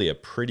there's probably a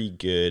pretty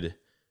good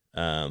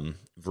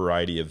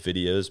variety of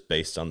videos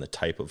based on the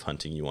type of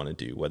hunting you want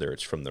to do, whether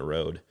it's from the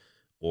road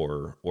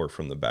or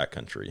from the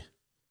backcountry.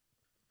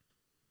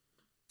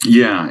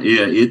 Yeah,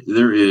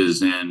 there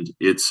is, and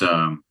it's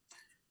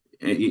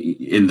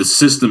in the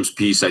systems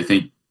piece, I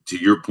think, to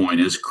your point,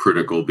 is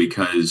critical,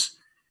 because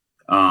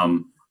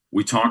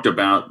we talked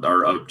about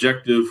our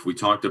objective. We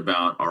talked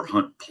about our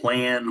hunt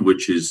plan,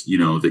 which is,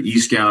 the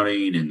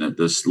e-scouting and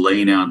the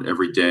laying out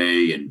every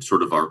day and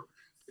sort of our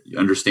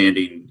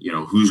understanding,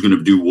 who's going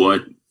to do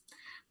what.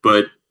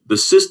 But the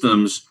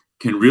systems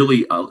can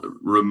really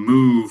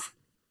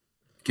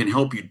can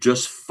help you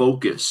just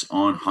focus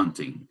on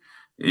hunting.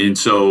 And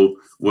so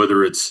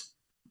whether it's,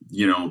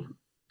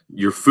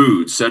 your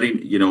food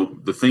setting,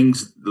 the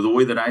things, the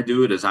way that I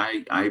do it is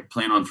I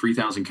plan on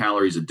 3,000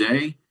 calories a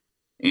day.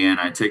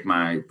 And I take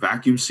my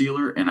vacuum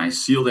sealer and I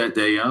seal that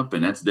day up,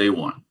 and that's day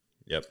one.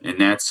 Yep.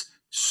 And that's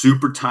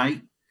super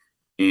tight.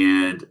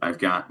 And I've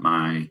got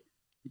my,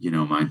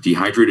 my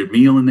dehydrated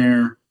meal in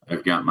there.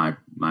 I've got my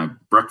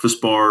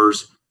breakfast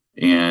bars,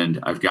 and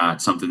I've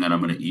got something that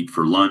I'm going to eat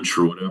for lunch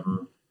or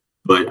whatever.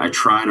 But I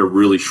try to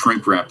really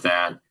shrink wrap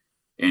that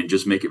and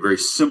just make it very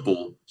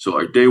simple. So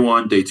like day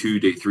 1, day 2,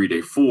 day 3,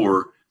 day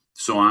 4.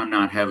 So I'm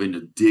not having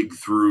to dig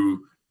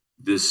through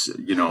this,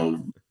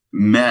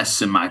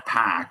 mess in my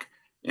pack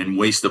and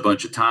waste a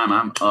bunch of time.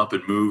 I'm up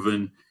and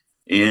moving.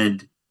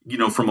 And,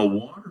 from a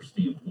water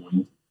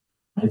standpoint,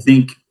 I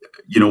think,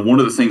 one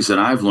of the things that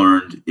I've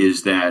learned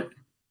is that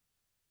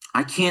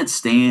I can't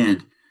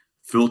stand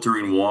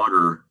filtering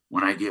water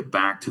when I get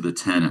back to the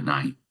tent at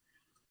night,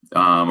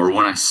 or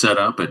when I set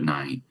up at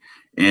night.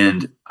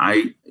 And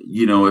I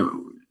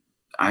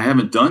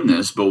haven't done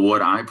this, but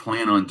what I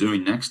plan on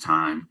doing next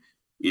time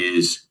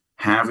is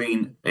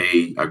having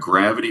a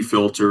gravity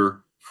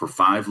filter for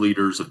 5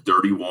 liters of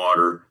dirty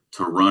water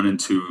to run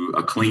into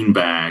a clean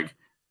bag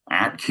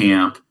at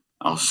camp.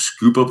 I'll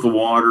scoop up the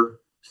water,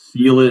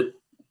 seal it,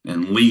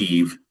 and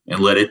leave and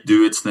let it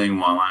do its thing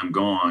while I'm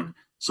gone.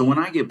 So when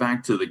I get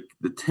back to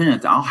the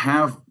tent, I'll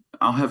have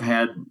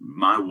had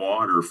my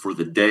water for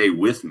the day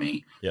with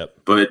me. Yep.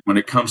 But when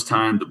it comes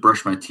time to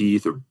brush my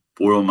teeth or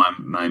boil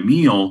my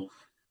meal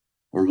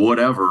or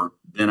whatever,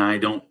 then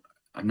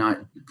I'm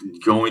not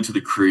going to the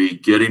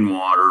creek, getting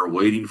water,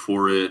 waiting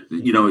for it,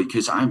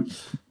 because I'm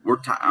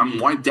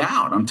wiped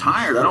out. I'm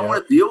tired. I don't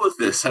want to deal with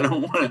this. I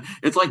don't want to,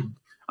 it's like,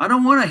 I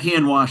don't want to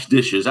hand wash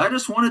dishes. I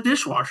just want a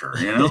dishwasher,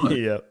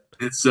 Yep.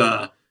 It's,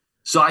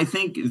 so I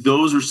think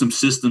those are some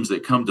systems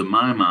that come to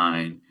my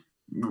mind.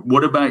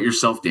 What about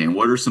yourself, Dan?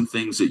 What are some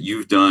things that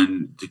you've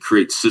done to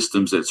create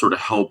systems that sort of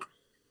help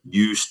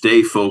you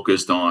stay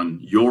focused on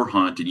your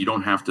hunt and you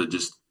don't have to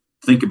just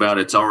think about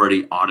it's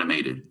already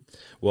automated?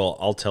 Well,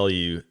 I'll tell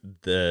you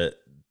the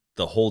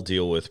whole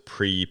deal with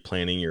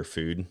pre-planning your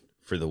food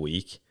for the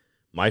week.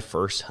 My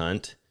first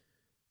hunt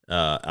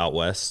out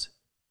west,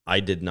 I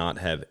did not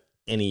have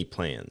any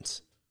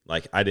plans.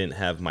 Like, I didn't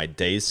have my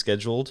days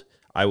scheduled.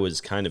 I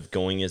was kind of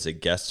going as a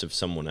guest of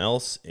someone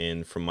else,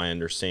 and from my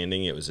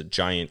understanding, it was a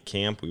giant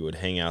camp. We would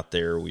hang out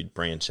there. We'd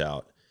branch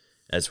out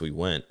as we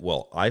went.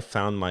 Well, I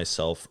found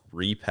myself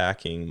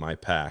repacking my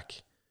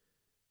pack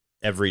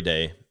every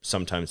day,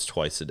 sometimes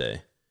twice a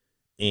day.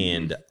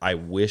 And I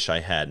wish I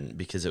hadn't,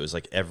 because it was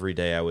like every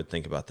day I would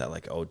think about that,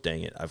 like, oh,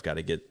 dang it, I've got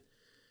to get,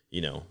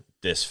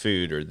 this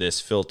food or this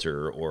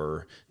filter,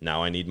 or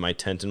now I need my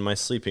tent and my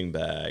sleeping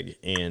bag.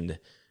 And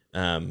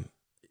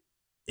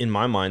in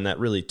my mind, that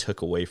really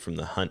took away from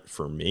the hunt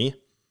for me.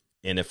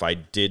 And if I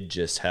did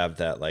just have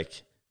that,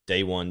 like,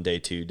 day 1, day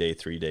 2, day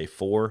 3, day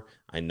 4,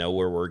 I know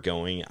where we're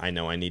going. I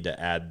know I need to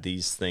add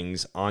these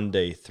things on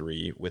day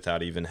 3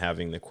 without even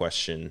having the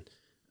question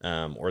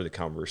or the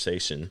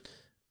conversation.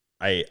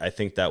 I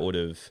think that would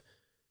have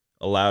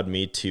allowed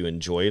me to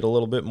enjoy it a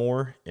little bit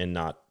more and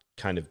not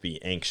kind of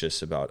be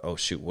anxious about, oh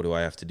shoot, what do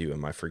I have to do?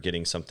 Am I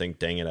forgetting something?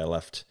 Dang it, I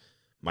left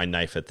my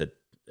knife at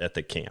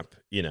the camp,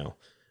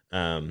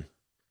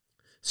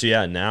 So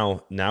yeah,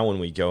 now when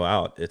we go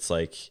out, it's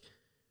like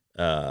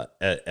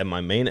at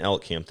my main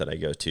elk camp that I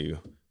go to,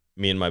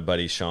 me and my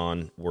buddy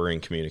Sean, we're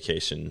in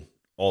communication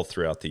all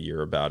throughout the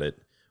year about it.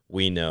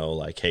 We know,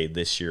 like, hey,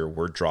 this year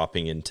we're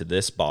dropping into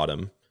this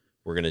bottom.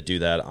 We're going to do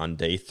that on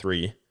day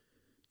 3.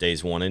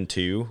 Days 1 and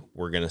 2,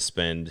 we're going to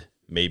spend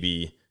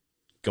maybe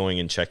going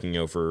and checking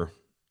over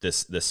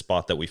this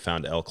spot that we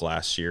found elk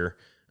last year.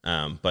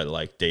 But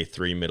like day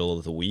 3, middle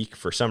of the week,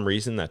 for some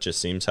reason, that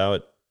just seems how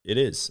it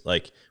is.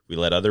 Like, we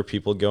let other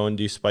people go and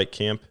do spike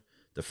camp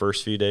the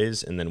first few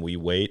days, and then we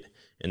wait,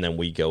 and then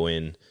we go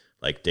in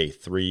like day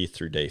 3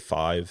 through day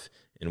 5,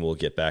 and we'll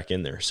get back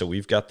in there. So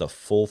we've got the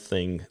full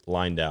thing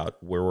lined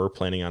out where we're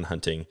planning on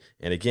hunting.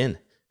 And again,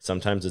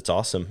 sometimes it's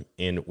awesome,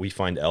 and we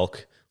find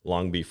elk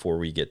long before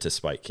we get to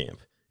spike camp.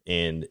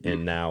 And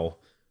now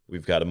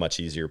we've got a much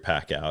easier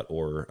pack out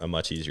or a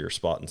much easier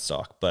spot and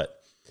stock.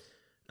 But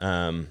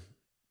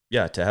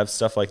yeah, to have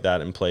stuff like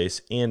that in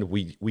place, and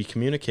we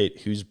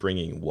communicate who's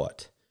bringing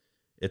what.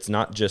 It's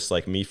not just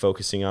like me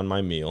focusing on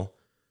my meal.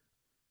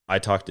 I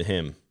talk to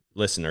him.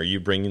 Listen, are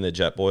you bringing the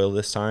jet boil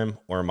this time,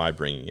 or am I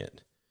bringing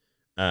it?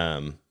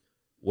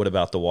 What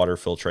about the water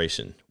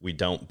filtration? We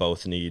don't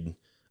both need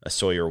a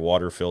Sawyer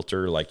water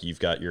filter. Like, you've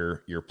got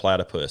your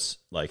platypus,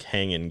 like,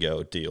 hang and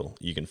go deal.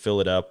 You can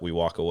fill it up, we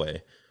walk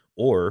away.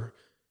 Or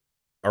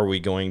are we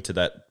going to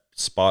that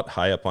spot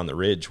high up on the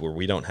ridge where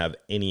we don't have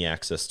any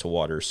access to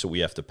water, so we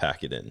have to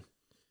pack it in?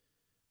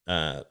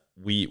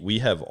 We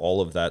have all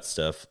of that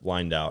stuff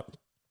lined out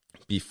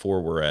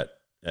before we're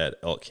at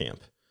elk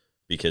camp,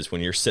 because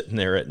when you're sitting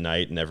there at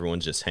night and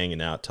everyone's just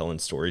hanging out telling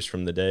stories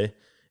from the day,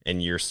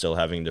 and you're still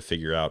having to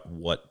figure out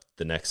what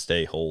the next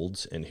day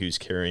holds and who's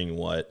carrying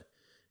what,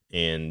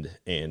 and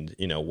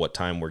what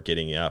time we're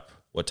getting up,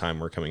 what time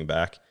we're coming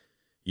back,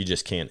 you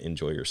just can't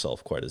enjoy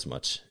yourself quite as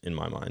much, in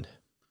my mind.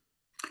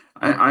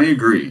 I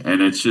agree.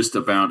 And it's just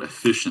about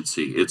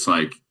efficiency. It's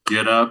like,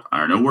 get up,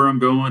 I know where I'm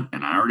going,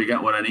 and I already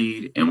got what I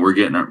need, and we're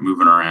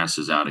moving our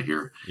asses out of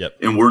here. Yep.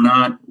 And we're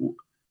not,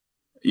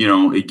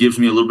 it gives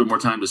me a little bit more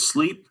time to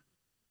sleep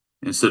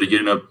instead of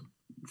getting up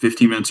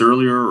 15 minutes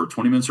earlier or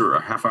 20 minutes or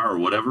a half hour or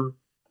whatever.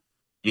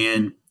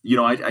 And,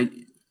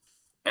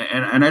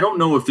 I don't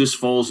know if this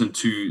falls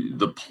into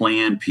the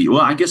plan piece.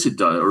 Well, I guess it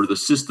does, or the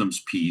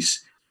systems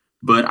piece.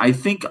 But I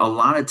think a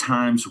lot of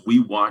times we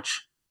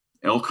watch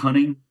elk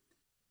hunting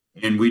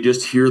and we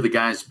just hear the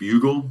guys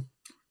bugle,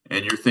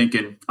 and you're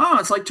thinking, oh,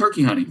 it's like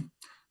turkey hunting.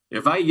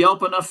 If I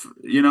yelp enough,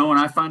 and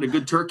I find a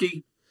good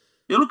turkey,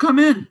 it'll come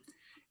in.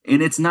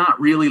 And it's not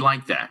really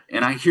like that.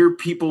 And I hear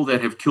people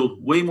that have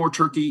killed way more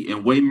turkey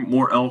and way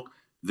more elk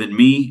than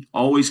me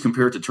always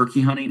compare it to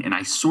turkey hunting. And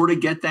I sort of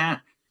get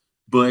that.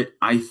 But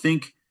I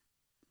think,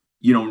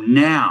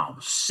 now,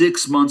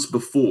 6 months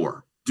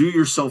before, do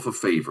yourself a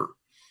favor.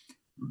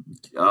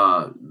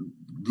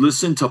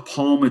 Listen to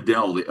Paul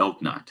Medell, the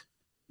elk nut.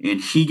 And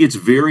he gets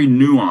very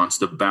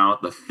nuanced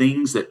about the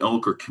things that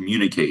elk are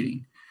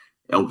communicating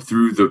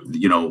through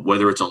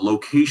whether it's a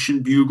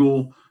location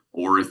bugle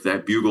or if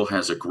that bugle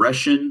has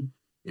aggression.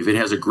 If it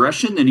has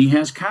aggression, then he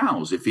has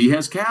cows. If he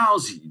has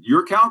cows,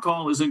 your cow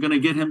call isn't going to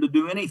get him to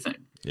do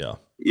anything. Yeah.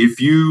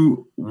 If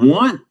you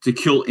want to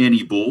kill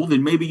any bull,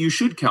 then maybe you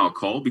should cow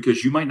call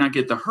because you might not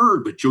get the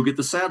herd, but you'll get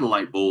the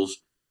satellite bulls.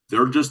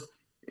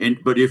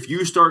 But if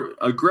you start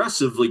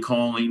aggressively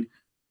calling,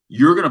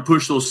 you're going to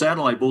push those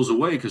satellite bulls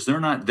away because they're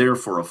not there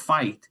for a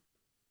fight.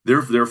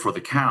 They're there for the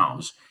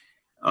cows.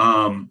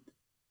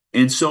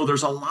 And so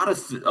there's a lot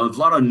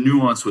of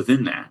nuance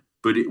within that.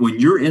 But when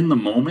you're in the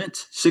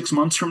moment, 6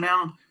 months from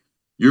now,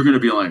 you're going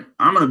to be like,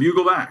 I'm going to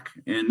bugle back.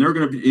 And they're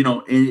going to be,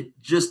 and it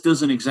just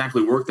doesn't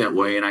exactly work that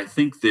way. And I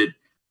think that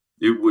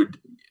it would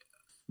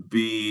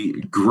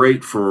be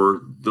great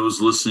for those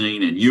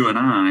listening and you and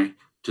I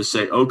to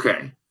say,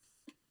 okay,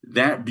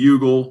 that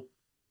bugle,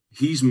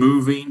 he's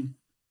moving.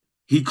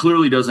 He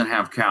clearly doesn't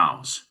have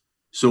cows.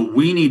 So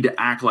we need to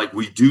act like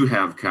we do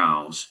have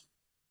cows.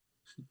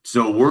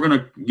 So we're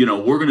going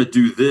to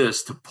do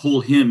this to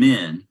pull him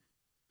in.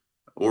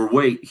 Or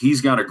wait, he's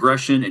got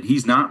aggression and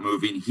he's not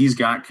moving. He's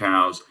got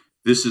cows.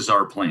 This is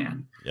our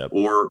plan. Yep.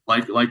 Or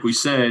like we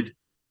said,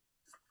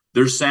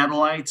 there's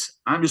satellites.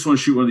 I just want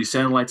to shoot one of these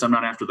satellites. I'm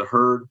not after the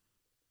herd.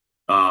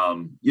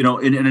 And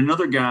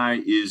another guy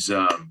is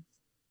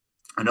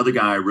another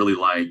guy I really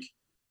like.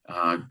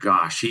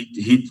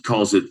 He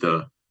calls it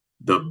the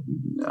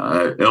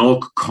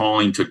elk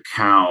calling to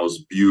cows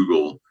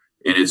bugle,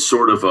 and it's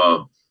sort of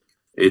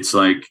it's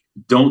like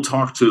don't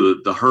talk to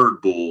the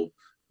herd bull,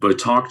 but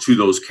talk to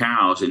those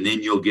cows, and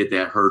then you'll get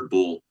that herd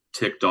bull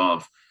ticked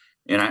off.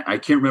 And I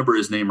can't remember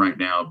his name right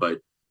now,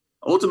 but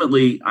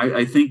ultimately,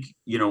 I think,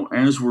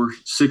 as we're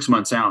 6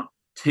 months out,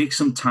 take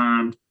some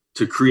time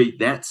to create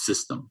that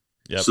system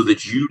so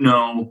that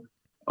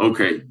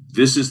okay,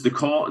 this is the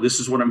call.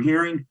 This is what I'm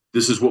hearing.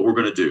 This is what we're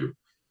going to do.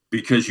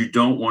 Because you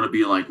don't want to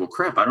be like, well,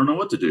 crap, I don't know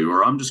what to do.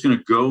 Or I'm just going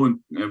to go and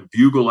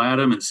bugle at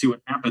him and see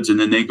what happens. And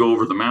then they go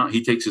over the mountain.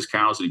 He takes his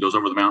cows and he goes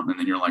over the mountain. And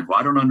then you're like, well,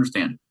 I don't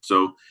understand it.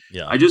 So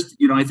I just,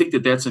 I think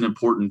that's an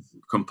important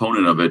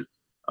component of it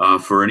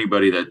for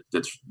anybody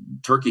that's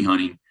turkey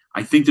hunting.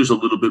 I think there's a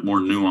little bit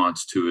more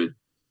nuance to it.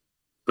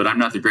 But I'm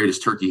not the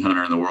greatest turkey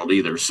hunter in the world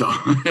either. So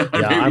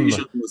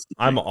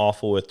I'm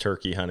awful with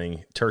turkey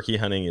hunting. Turkey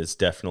hunting is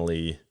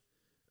definitely,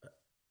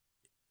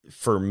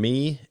 for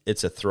me,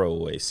 it's a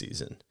throwaway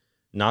season.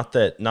 Not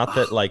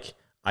that like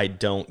I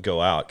don't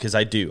go out, because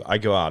I do. I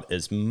go out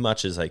as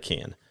much as I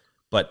can.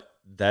 But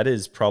that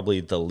is probably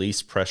the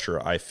least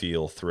pressure I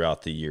feel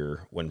throughout the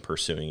year when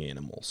pursuing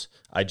animals.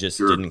 I just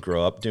didn't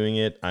grow up doing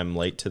it. I'm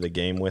late to the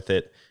game with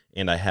it,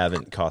 and I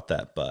haven't caught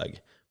that bug.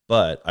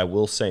 But I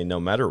will say, no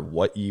matter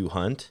what you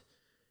hunt,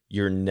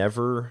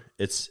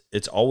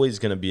 it's always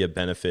going to be a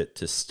benefit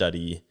to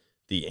study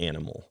the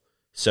animal.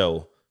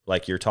 So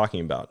like you're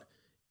talking about,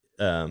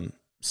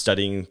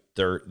 studying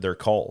their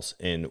calls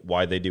and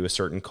why they do a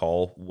certain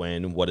call,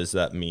 what does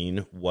that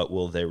mean? What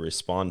will they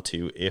respond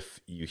to if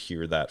you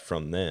hear that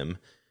from them?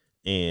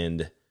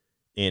 And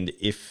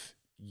if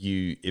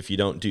you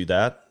don't do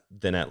that,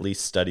 then at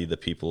least study the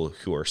people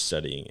who are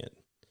studying it.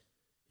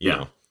 You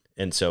know?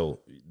 And so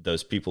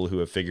those people who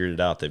have figured it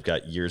out, they've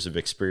got years of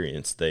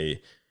experience.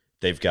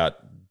 They've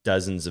got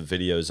dozens of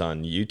videos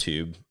on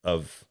YouTube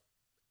of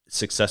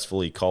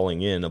successfully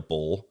calling in a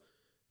bull.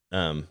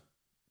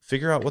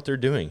 Figure out what they're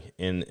doing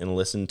and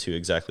listen to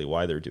exactly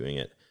why they're doing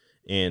it.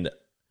 And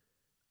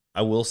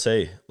I will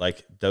say,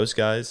 like, those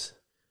guys,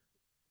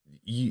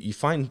 you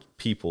find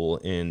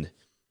people, and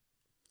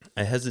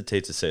I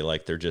hesitate to say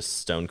like they're just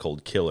stone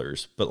cold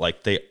killers, but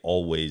like they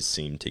always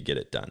seem to get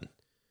it done.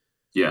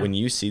 Yeah. When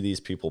you see these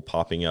people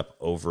popping up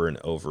over and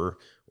over,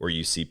 or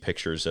you see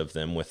pictures of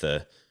them with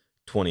a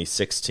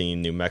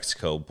 2016 New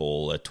Mexico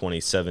bull, a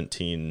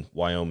 2017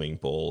 Wyoming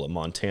bull, a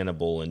Montana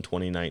bull in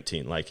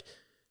 2019, like,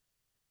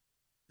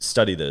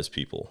 study those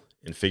people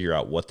and figure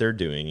out what they're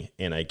doing.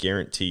 And I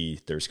guarantee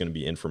there's going to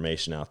be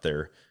information out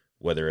there,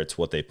 whether it's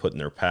what they put in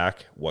their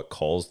pack, what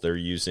calls they're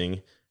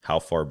using, how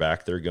far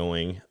back they're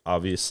going.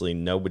 Obviously,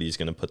 nobody's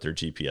going to put their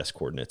GPS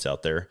coordinates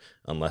out there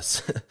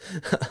unless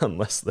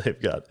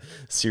they've got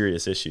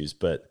serious issues.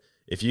 But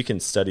if you can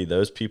study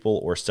those people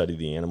or study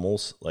the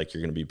animals, like,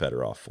 you're going to be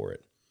better off for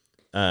it.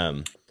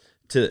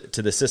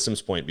 To the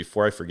systems point,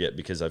 before I forget,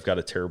 because I've got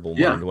a terrible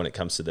mind when it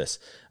comes to this,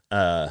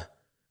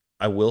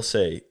 I will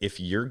say, if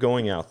you're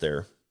going out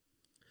there,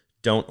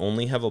 don't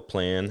only have a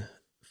plan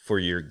for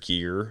your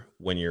gear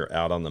when you're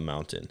out on the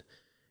mountain.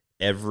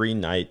 Every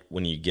night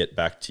when you get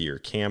back to your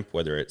camp,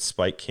 whether it's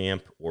spike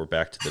camp or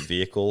back to the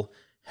vehicle,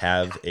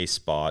 have a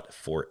spot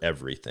for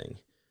everything,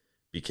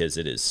 because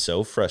it is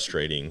so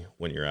frustrating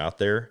when you're out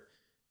there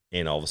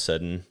and all of a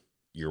sudden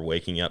you're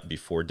waking up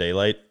before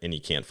daylight and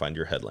you can't find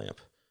your headlamp.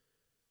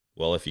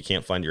 Well, if you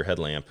can't find your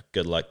headlamp,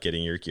 good luck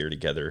getting your gear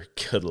together.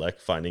 Good luck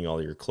finding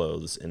all your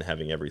clothes and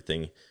having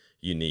everything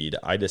you need.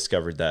 I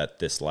discovered that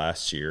this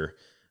last year.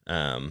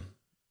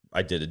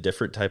 I did a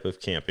different type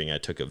of camping. I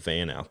took a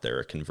van out there,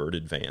 a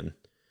converted van,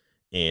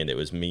 and it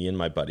was me and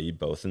my buddy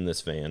both in this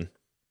van.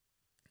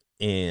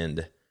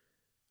 And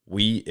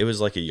it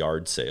was like a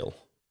yard sale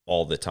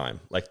all the time.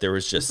 Like there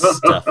was just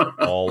stuff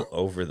all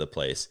over the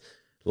place.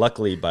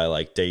 Luckily by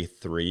like day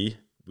 3,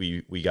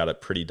 we got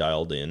it pretty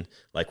dialed in.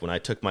 Like when I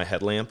took my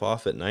headlamp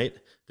off at night,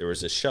 there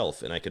was a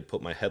shelf and I could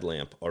put my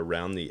headlamp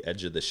around the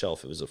edge of the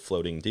shelf. It was a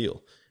floating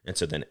deal. And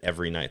so then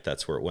every night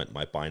that's where it went.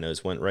 My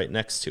binos went right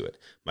next to it.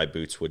 My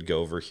boots would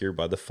go over here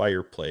by the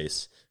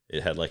fireplace.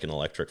 It had like an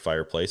electric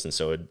fireplace, and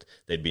so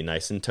they'd be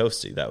nice and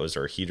toasty. That was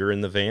our heater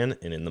in the van,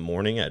 and in the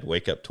morning I'd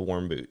wake up to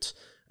warm boots.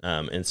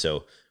 And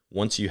so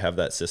once you have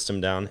that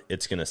system down,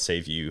 it's going to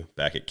save you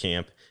back at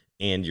camp,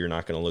 and you're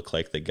not going to look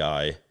like the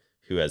guy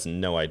who has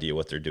no idea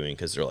what they're doing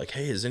because they're like,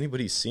 hey, has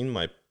anybody seen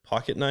my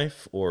pocket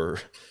knife or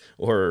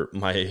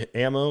my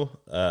ammo?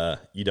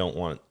 You don't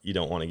want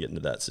to get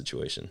into that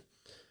situation.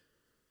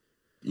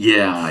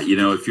 Yeah,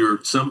 if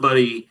you're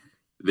somebody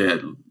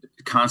that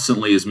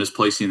constantly is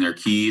misplacing their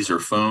keys or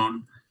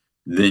phone,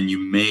 then you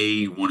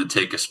may want to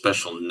take a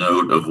special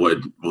note of what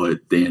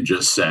Dan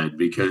just said,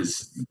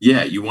 because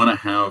you want to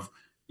have,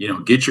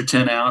 get your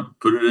tent out,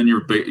 put it in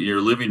your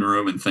living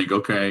room and think,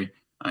 okay,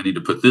 I need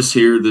to put this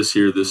here, this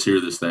here, this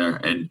here, this there.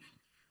 And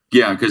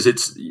because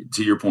it's,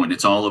 to your point,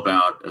 it's all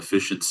about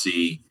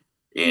efficiency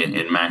and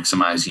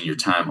maximizing your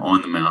time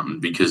on the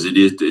mountain, because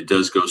it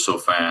does go so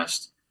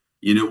fast.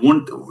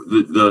 Going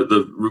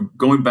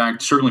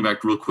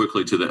back real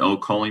quickly to the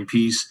elk calling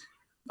piece,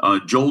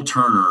 Joel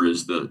Turner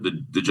is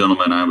the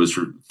gentleman I was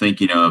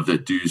thinking of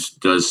that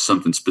does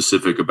something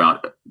specific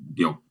about,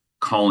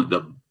 calling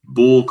the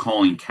bull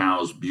calling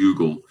cows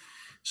bugle.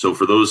 So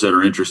for those that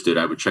are interested,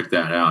 I would check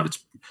that out.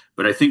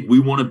 But I think we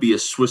want to be a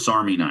Swiss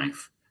Army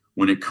knife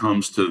when it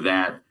comes to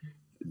that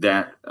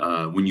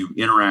when you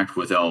interact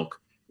with elk.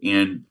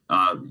 And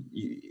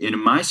in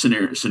my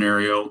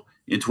scenario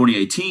in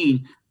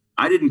 2018,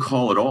 I didn't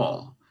call at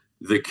all.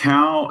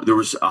 There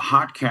was a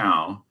hot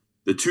cow.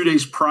 The 2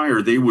 days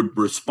prior, the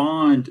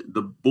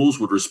bulls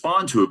would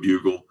respond to a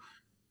bugle,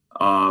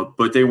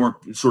 but they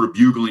weren't sort of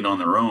bugling on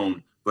their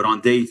own. But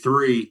on day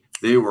 3,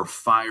 they were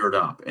fired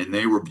up and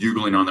they were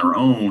bugling on their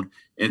own.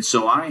 And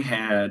so I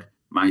had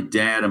my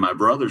dad and my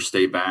brother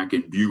stay back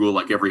and bugle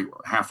like every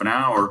half an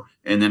hour.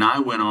 And then I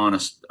went on a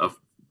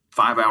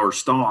 5-hour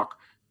stalk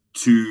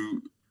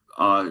to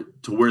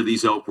where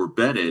these elk were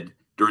bedded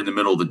during the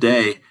middle of the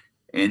day.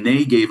 And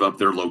they gave up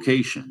their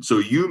location. So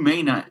you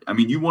may not,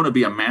 you want to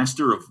be a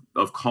master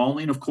of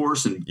calling, of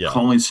course, and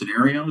calling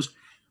scenarios.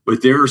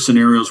 But there are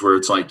scenarios where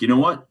it's like, you know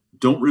what?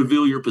 Don't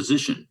reveal your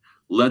position.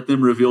 Let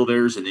them reveal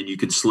theirs, and then you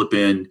can slip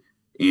in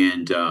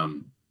and,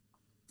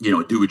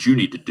 do what you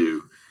need to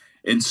do.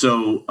 And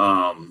so,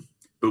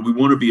 but we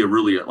want to be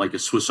like a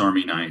Swiss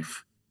Army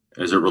knife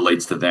as it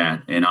relates to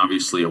that. And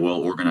obviously a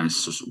well-organized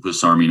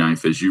Swiss Army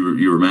knife, as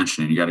you were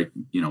mentioning. You got to,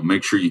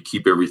 make sure you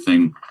keep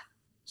everything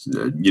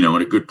in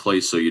a good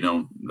place so you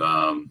don't,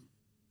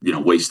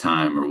 waste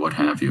time or what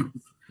have you.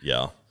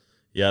 Yeah.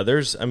 Yeah.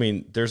 There's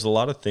a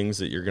lot of things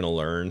that you're going to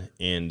learn,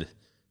 and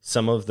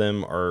some of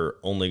them are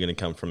only going to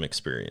come from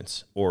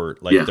experience, or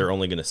they're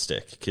only going to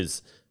stick,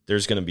 because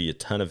there's going to be a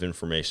ton of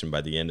information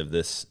by the end of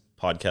this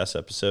podcast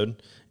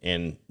episode,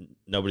 and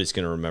nobody's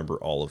going to remember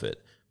all of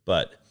it.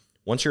 But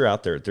once you're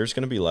out there, there's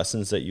going to be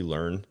lessons that you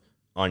learn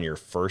on your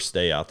first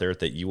day out there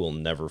that you will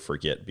never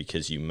forget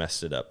because you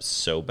messed it up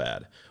so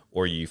bad,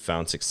 or you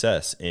found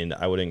success. And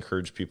I would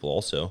encourage people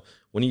also,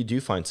 when you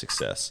do find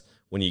success,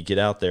 when you get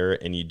out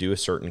there and you do a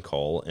certain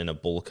call and a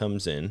bull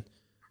comes in,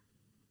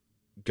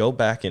 go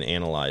back and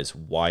analyze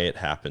why it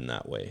happened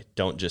that way.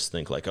 Don't just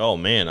think like, oh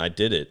man, I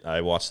did it. I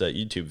watched that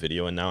YouTube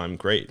video and now I'm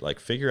great. Like,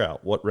 figure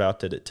out, what route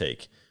did it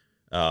take?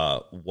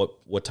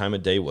 What time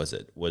of day was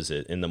it? Was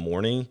it in the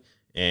morning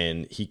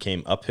and he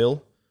came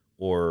uphill,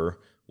 or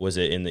was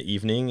it in the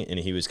evening and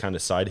he was kind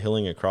of side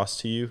hilling across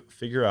to you?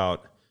 Figure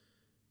out,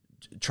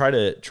 try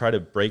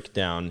to break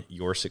down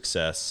your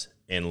success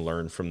and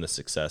learn from the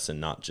success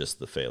and not just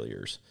the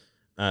failures.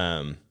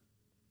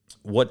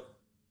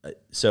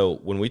 So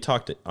when we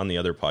talked on the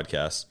other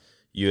podcast,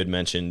 you had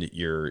mentioned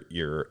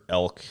your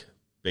elk,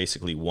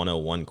 basically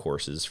 101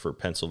 courses for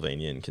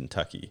Pennsylvania and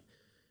Kentucky.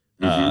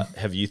 Mm-hmm.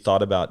 Have you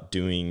thought about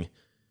doing,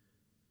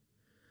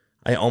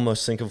 I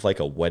almost think of like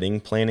a wedding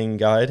planning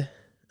guide,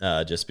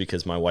 just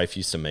because my wife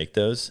used to make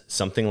those,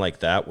 something like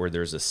that, where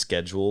there's a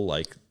schedule,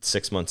 like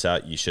 6 months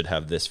out, you should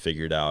have this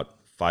figured out,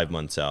 5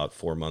 months out,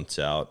 4 months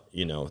out,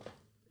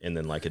 and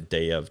then like a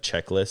day of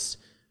checklist.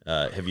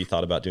 Have you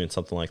thought about doing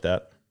something like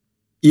that?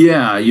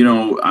 Yeah,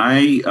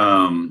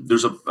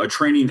 there's a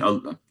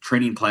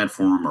training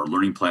platform or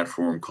learning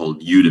platform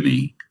called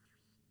Udemy,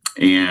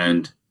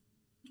 and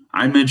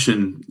I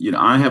mentioned,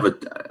 I have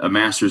a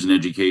master's in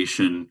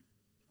education.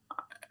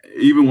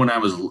 Even when I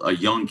was a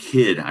young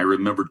kid, I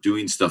remember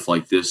doing stuff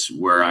like this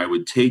where I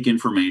would take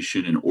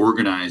information and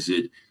organize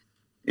it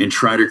and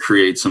try to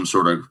create some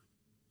sort of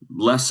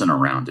lesson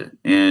around it.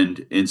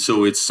 And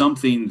so it's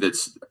something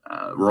that's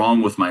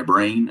wrong with my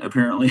brain,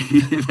 apparently,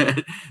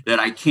 that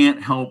I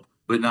can't help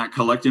but not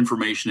collect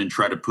information and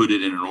try to put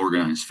it in an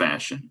organized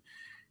fashion.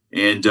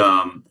 And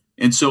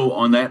so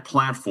on that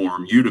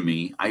platform,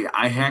 Udemy, I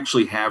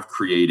actually have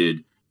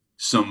created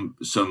some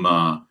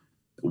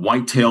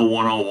whitetail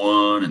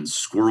 101 and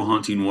squirrel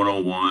hunting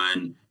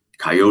 101,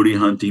 coyote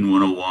hunting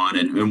 101.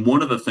 And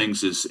one of the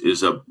things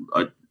is a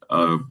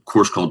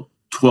course called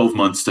 12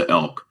 Months to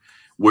Elk,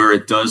 where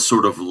it does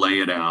sort of lay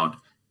it out.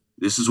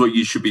 This is what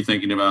you should be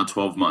thinking about: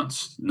 12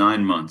 months,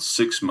 9 months,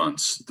 6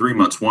 months, 3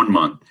 months, 1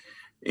 month.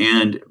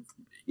 And,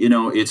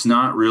 it's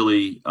not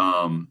really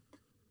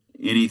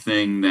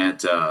anything that,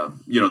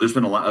 there's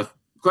been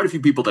quite a few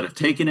people that have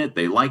taken it.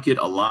 They like it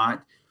a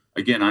lot.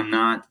 Again, I'm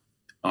not,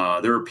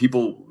 there are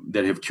people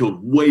that have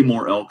killed way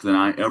more elk than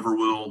I ever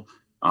will,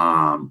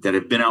 that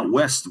have been out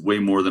west way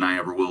more than I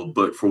ever will.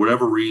 But for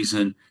whatever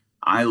reason,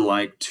 I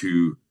like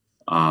to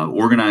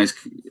organize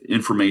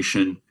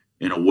information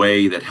in a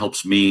way that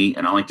helps me,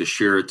 and I like to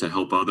share it to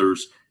help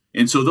others.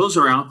 And so those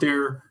are out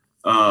there.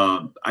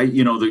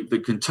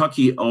 The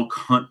Kentucky Elk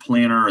Hunt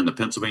Planner and the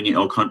Pennsylvania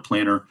Elk Hunt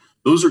Planner,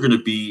 those are going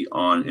to be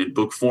in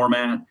book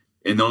format,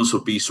 and those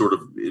will be sort of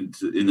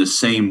in the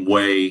same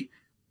way,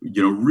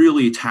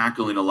 really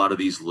tackling a lot of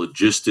these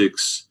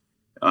logistics.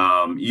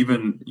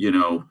 Even,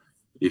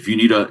 if you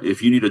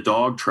need a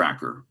dog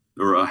tracker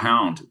or a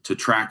hound to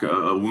track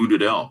a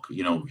wounded elk,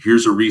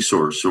 here's a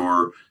resource.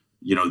 Or,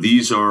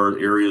 these are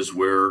areas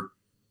where,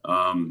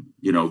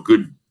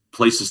 good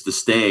places to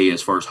stay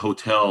as far as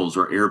hotels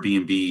or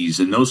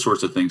Airbnbs and those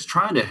sorts of things,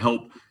 trying to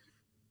help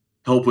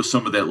with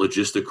some of that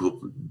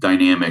logistical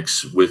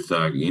dynamics with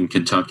in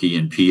Kentucky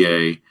and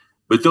PA.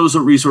 But those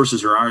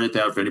resources are out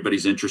there if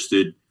anybody's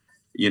interested.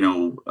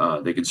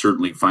 They can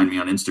certainly find me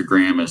on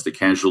Instagram as the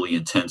Casually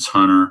Intense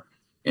Hunter.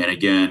 And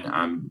again,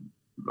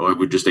 I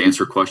would just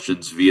answer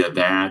questions via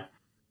that.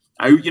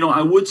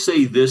 I would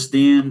say this,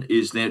 Dan,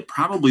 is that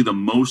probably the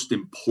most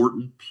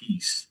important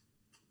piece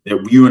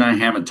that you and I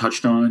haven't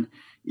touched on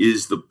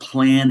is the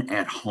plan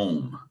at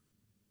home.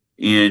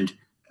 And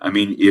I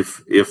mean,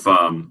 if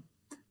you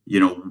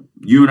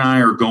and I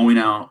are going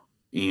out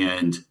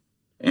and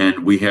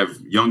we have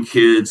young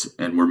kids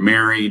and we're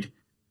married,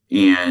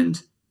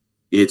 and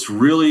it's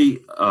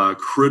really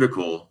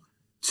critical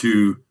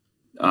to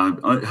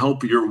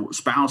help your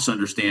spouse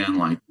understand,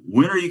 like,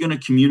 when are you going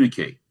to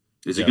communicate?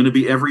 Is it going to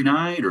be every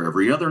night or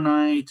every other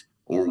night,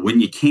 or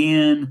when you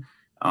can?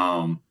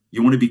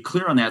 You want to be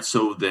clear on that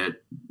so that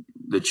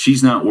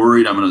she's not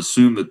worried. I'm going to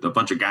assume that a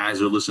bunch of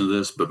guys are listening to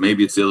this, but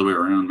maybe it's the other way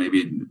around.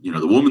 Maybe,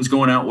 the woman's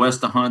going out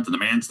west to hunt and the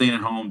man's staying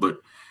at home, but,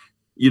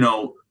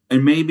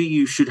 and maybe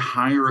you should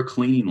hire a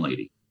cleaning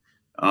lady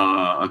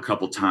a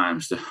couple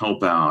times to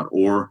help out,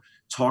 or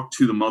talk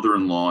to the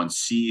mother-in-law and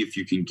see if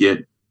you can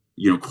get,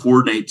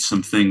 coordinate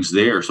some things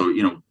there. So,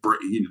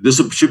 this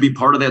should be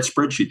part of that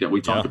spreadsheet that we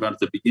talked about at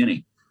the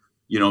beginning.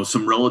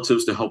 Some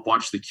relatives to help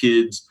watch the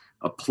kids,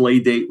 a play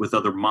date with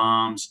other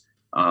moms.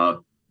 I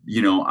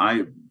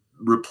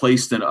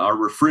replaced our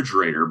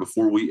refrigerator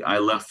before I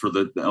left for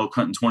the elk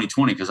hunt in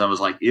 2020, because I was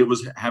like, it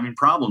was having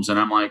problems, and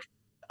I'm like,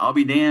 I'll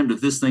be damned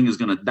if this thing is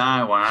going to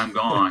die while I'm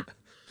gone.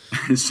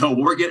 So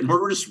we're going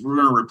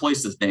to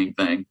replace this dang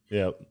thing.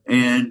 Yep.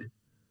 And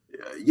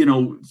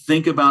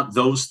think about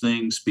those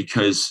things,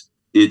 because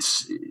it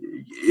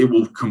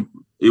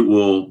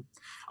will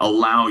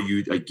allow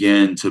you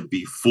again to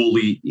be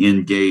fully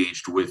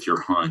engaged with your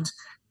hunt,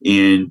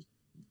 and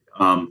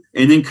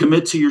then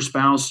commit to your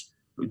spouse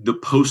the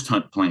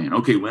post-hunt plan.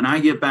 Okay, when I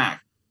get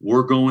back,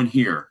 we're going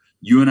here.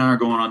 You and I are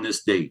going on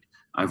this date.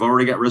 I've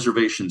already got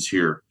reservations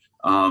here.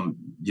 So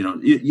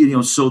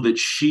that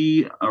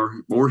she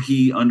or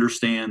he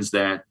understands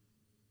that,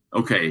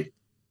 okay,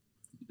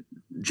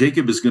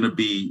 Jacob is going to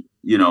be,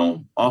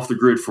 off the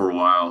grid for a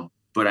while,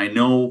 but I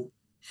know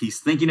he's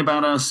thinking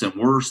about us, and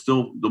we're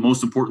still the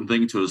most important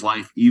thing to his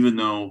life, even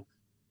though,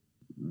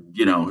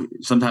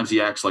 sometimes he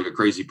acts like a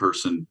crazy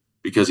person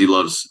because he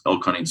loves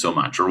elk hunting so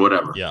much or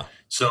whatever. Yeah.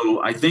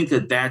 So I think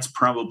that that's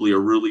probably a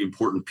really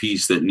important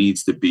piece that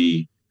needs to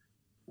be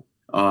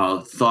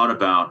thought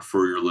about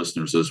for your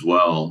listeners as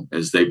well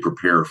as they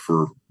prepare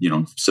for,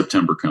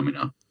 September coming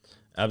up.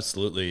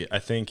 Absolutely. I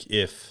think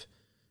if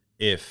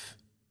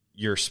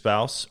your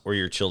spouse or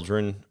your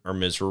children are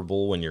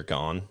miserable when you're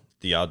gone,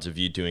 the odds of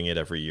you doing it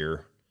every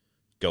year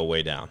go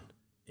way down.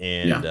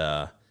 And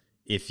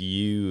if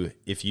you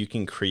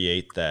can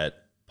create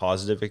that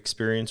positive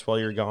experience while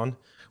you're gone,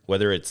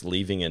 whether it's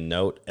leaving a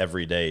note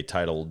every day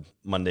titled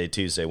Monday,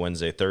 Tuesday,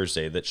 Wednesday,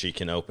 Thursday that she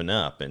can open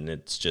up and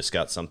it's just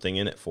got something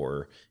in it for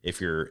her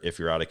if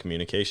you're out of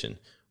communication,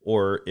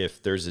 or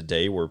if there's a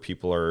day where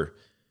people are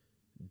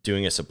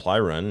doing a supply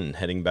run and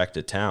heading back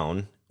to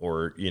town,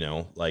 or, you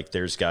know, like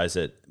there's guys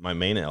at my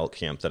main elk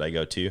camp that I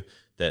go to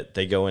that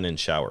they go in and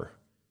shower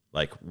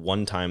like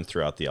one time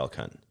throughout the elk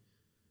hunt.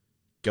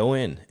 Go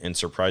in and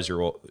surprise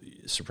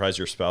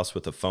your spouse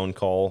with a phone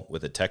call,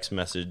 with a text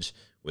message,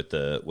 with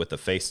a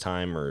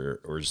FaceTime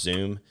or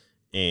Zoom,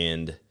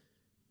 and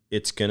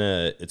it's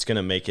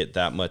gonna make it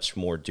that much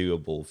more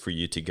doable for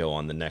you to go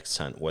on the next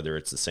hunt, whether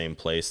it's the same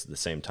place, the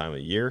same time of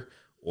year,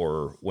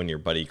 or when your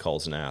buddy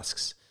calls and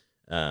asks.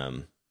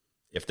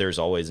 If there's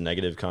always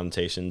negative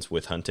connotations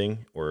with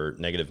hunting or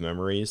negative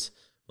memories,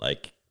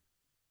 like,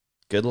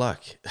 good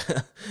luck.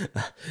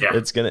 Yeah.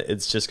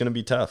 It's just gonna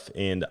be tough.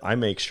 And I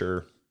make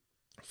sure,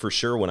 for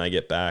sure, when I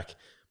get back,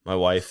 my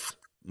wife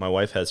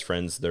has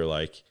friends. They're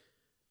like,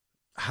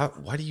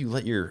 why do you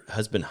let your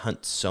husband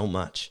hunt so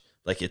much?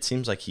 Like, it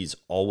seems like he's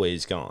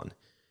always gone.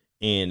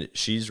 And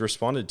she's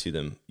responded to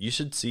them, you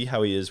should see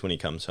how he is when he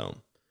comes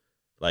home.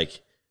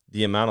 Like,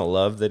 the amount of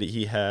love that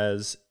he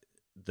has,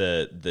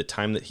 the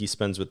time that he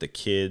spends with the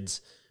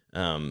kids,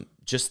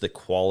 just the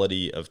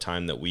quality of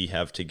time that we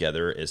have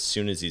together as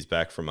soon as he's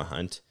back from a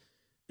hunt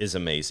is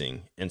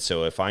amazing. And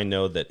so if I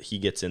know that he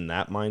gets in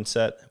that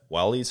mindset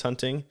while he's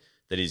hunting,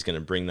 that he's going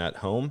to bring that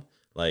home,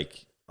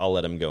 like, I'll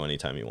let him go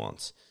anytime he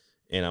wants.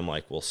 And I'm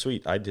like, well,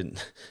 sweet.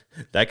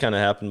 That kind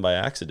of happened by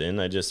accident.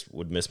 I just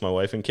would miss my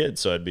wife and kids.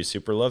 So I'd be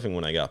super loving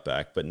when I got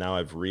back. But now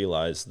I've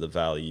realized the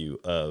value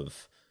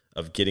of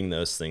getting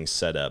those things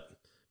set up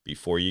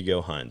before you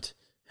go hunt,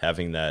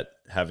 having that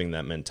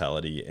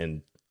mentality,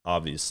 and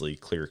obviously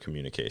clear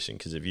communication.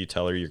 Because if you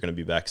tell her you're going to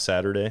be back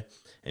Saturday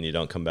and you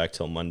don't come back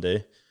till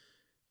Monday,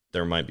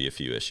 there might be a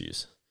few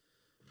issues.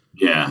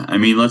 Yeah. I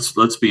mean,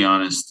 let's be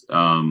honest.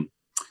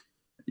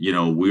 You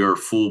know, we are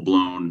full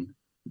blown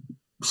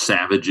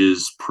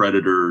savages,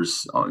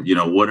 predators, you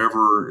know,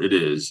 whatever it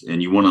is.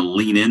 And you want to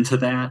lean into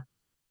that,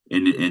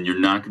 and you're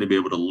not going to be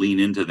able to lean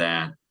into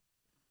that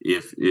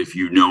if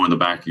you know in the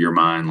back of your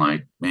mind,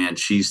 like, man,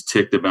 she's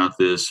ticked about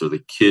this, or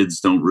the kids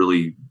don't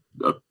really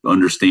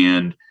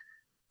understand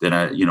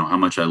that you know, how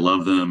much I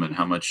love them and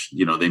how much,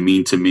 you know, they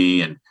mean to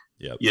me. And,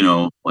 yep. You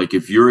know, like,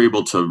 if you're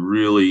able to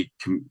really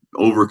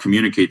over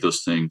communicate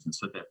those things and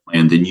set that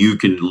plan, then you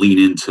can lean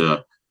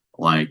into,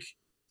 like,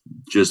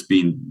 just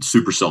being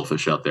super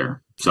selfish out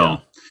there.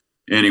 So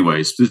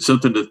anyways, it's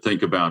something to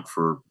think about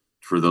for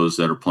those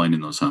that are playing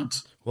in those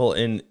hunts. Well,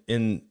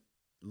 in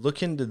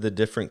look into the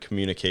different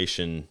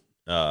communication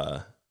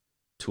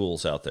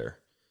tools out there.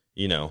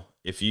 You know,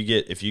 if you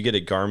get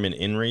a Garmin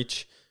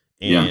InReach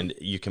and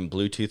you can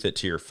Bluetooth it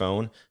to your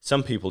phone,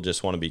 some people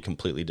just want to be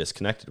completely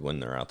disconnected when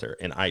they're out there.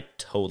 And I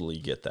totally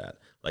get that.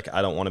 Like,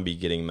 I don't want to be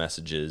getting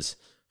messages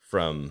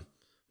from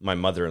my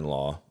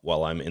mother-in-law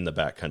while I'm in the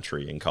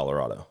backcountry in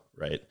Colorado,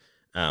 right?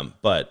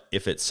 But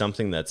if it's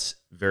something that's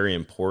very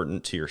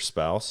important to your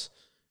spouse,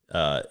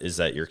 is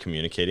that you're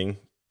communicating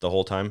the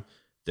whole time,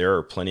 there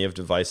are plenty of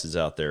devices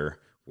out there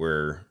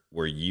where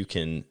you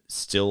can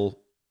still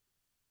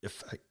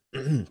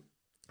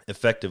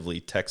effectively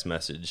text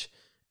message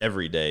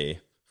every day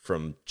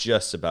from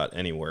just about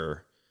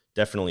anywhere,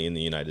 definitely in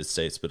the United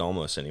States, but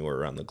almost anywhere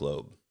around the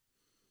globe.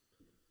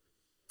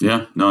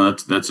 Yeah, no,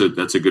 that's a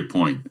good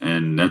point.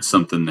 And that's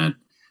something that,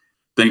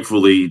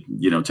 thankfully,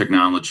 you know,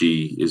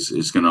 technology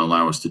is going to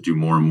allow us to do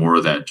more and more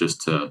of that,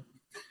 just to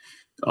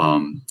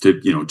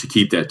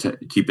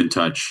keep in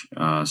touch,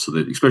 so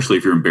that, especially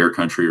if you're in bear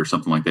country or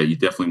something like that, you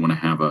definitely want to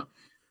have a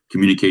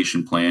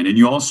communication plan. And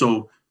you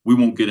also, we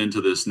won't get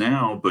into this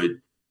now, but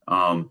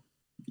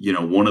you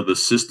know, one of the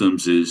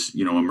systems is,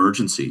 you know,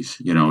 emergencies.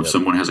 You know, if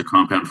someone has a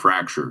compound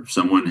fracture, if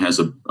someone has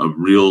a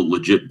real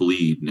legit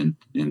bleed, and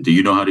do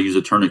you know how to use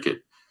a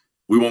tourniquet?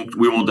 We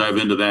won't dive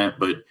into that,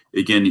 but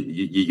again,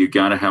 you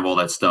got to have all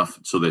that stuff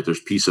so that there's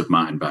peace of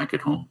mind back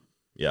at home.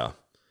 Yeah,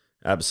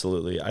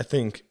 absolutely. I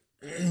think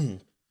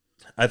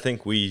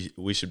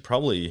we should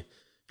probably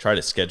try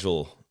to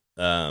schedule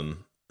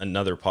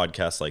another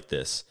podcast like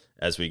this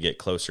as we get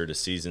closer to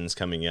seasons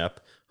coming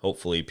up.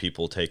 Hopefully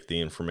people take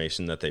the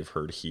information that they've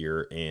heard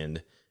here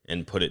and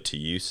put it to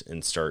use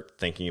and start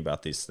thinking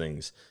about these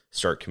things,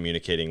 start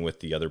communicating with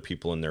the other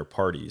people in their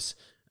parties,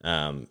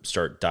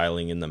 start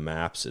dialing in the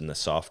maps and the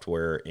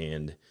software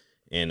and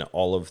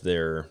all of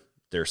their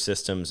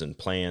systems and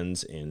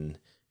plans and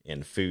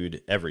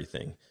food,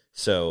 everything.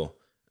 So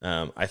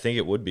I think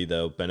it would be,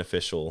 though,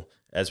 beneficial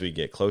as we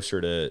get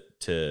closer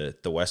to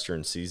the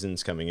Western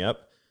seasons coming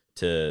up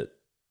to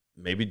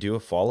maybe do a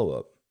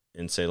follow-up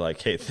and say, like,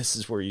 hey, this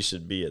is where you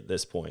should be at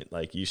this point.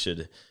 Like, you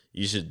should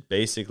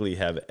basically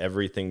have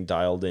everything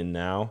dialed in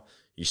now.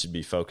 You should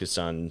be focused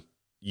on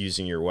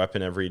using your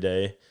weapon every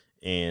day,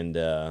 and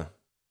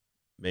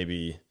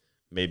maybe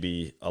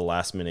a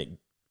last minute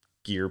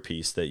gear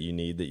piece that you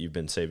need that you've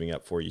been saving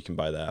up for, you can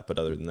buy that. But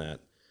other than that,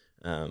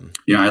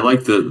 I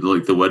like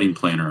the wedding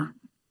planner,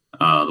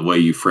 the way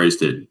you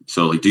phrased it.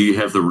 So, like, do you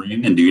have the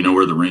ring, and do you know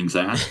where the ring's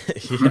at?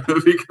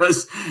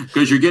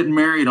 because you're getting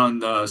married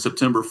on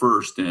September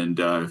 1st, and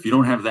if you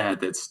don't have that,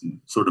 that's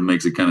sort of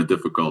makes it kind of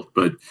difficult.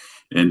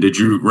 And did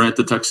you rent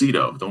the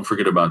tuxedo? Don't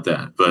forget about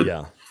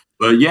that.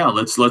 But yeah,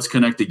 let's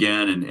connect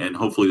again, and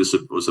hopefully this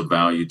was of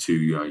value to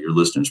your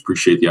listeners.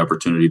 Appreciate the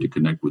opportunity to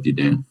connect with you,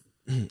 Dan.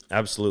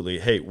 Absolutely.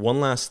 Hey, one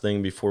last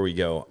thing before we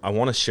go. I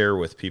want to share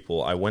with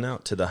people. I went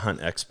out to the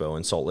Hunt Expo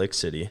in Salt Lake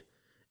City,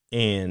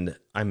 and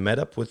I met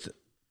up with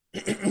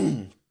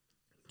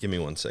give me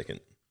 1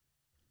 second.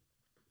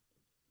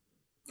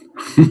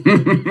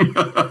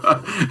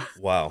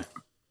 Wow.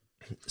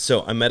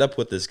 So I met up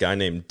with this guy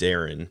named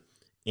Darren,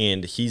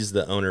 and he's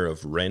the owner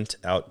of Rent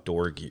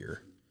Outdoor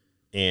Gear.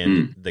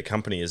 And the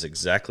company is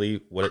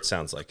exactly what it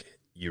sounds like.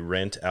 You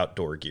rent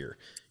outdoor gear.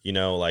 You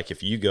know, like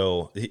if you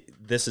go,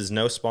 this is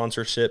no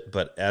sponsorship,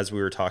 but as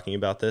we were talking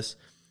about this,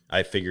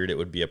 I figured it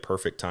would be a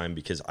perfect time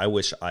because I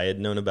wish I had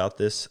known about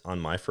this on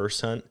my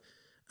first hunt.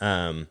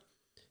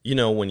 You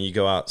know, when you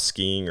go out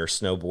skiing or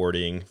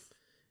snowboarding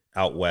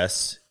out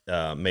west,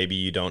 maybe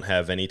you don't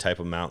have any type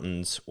of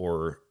mountains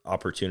or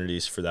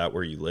opportunities for that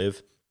where you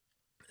live.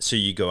 So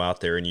you go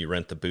out there and you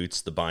rent the boots,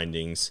 the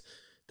bindings,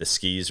 the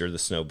skis or the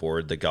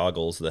snowboard, the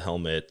goggles, the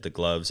helmet, the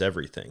gloves,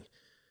 everything.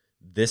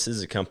 This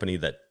is a company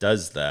that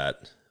does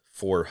that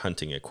for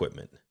hunting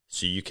equipment.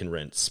 So you can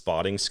rent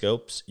spotting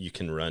scopes, you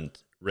can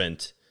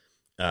rent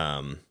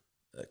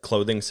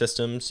clothing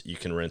systems, you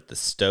can rent the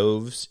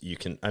stoves,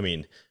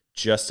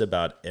 just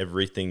about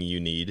everything you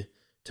need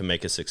to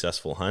make a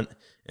successful hunt.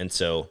 And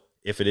so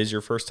if it is your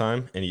first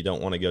time and you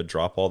don't want to go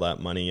drop all that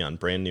money on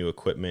brand new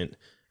equipment,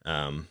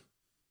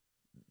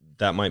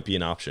 that might be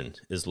an option,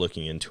 is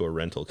looking into a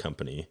rental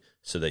company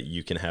so that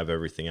you can have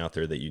everything out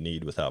there that you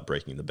need without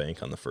breaking the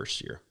bank on the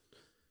first year.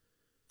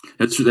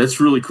 That's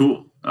really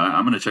cool.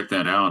 I'm going to check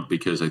that out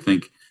because I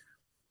think,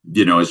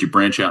 you know, as you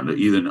branch out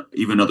into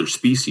even other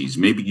species,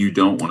 maybe you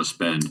don't want to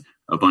spend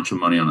a bunch of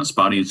money on a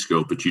spotting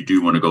scope, but you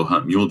do want to go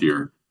hunt mule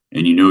deer,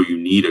 and you know you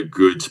need a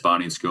good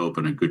spotting scope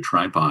and a good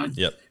tripod.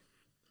 Yep.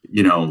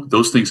 You know,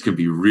 those things can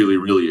be really,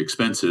 really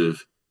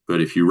expensive, but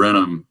if you rent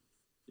them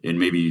and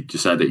maybe you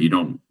decide that you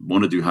don't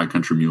want to do high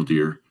country mule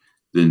deer,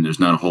 then there's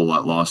not a whole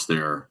lot lost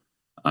there.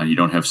 You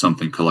don't have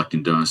something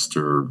collecting dust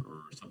or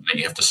something that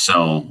you have to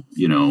sell,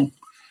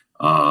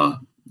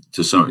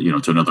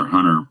 to another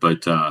hunter.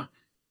 But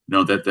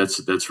no,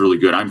 that's really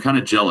good. I'm kind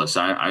of jealous.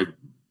 I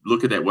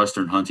look at that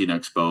Western Hunting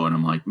Expo and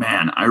I'm like,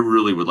 man, I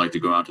really would like to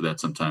go out to that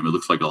sometime. It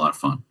looks like a lot of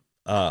fun.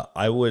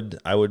 I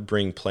would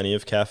bring plenty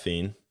of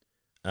caffeine,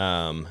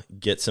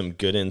 get some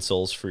good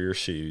insoles for your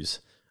shoes.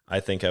 I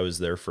think I was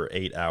there for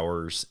 8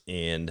 hours,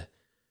 and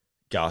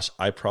gosh,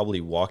 I probably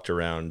walked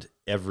around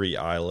every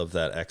aisle of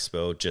that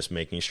expo, just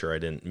making sure I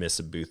didn't miss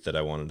a booth that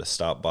I wanted to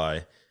stop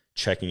by,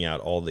 checking out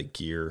all the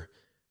gear.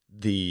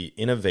 The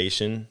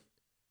innovation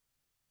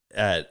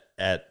at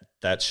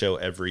that show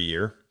every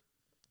year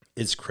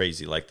is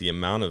crazy. Like the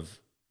amount of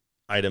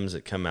items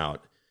that come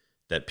out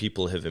that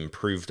people have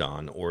improved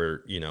on,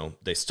 or, you know,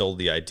 they stole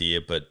the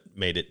idea but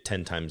made it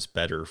 10 times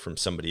better from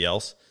somebody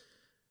else.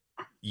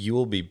 You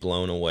will be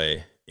blown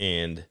away,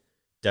 and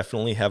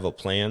definitely have a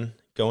plan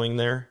going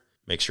there.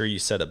 Make sure you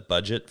set a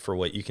budget for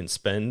what you can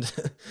spend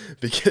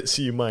because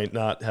you might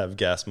not have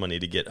gas money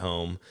to get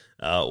home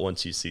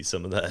once you see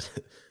some of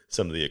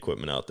the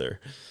equipment out there.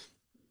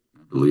 I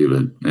believe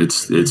it.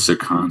 It's a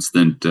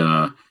constant,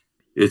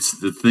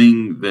 it's the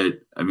thing that,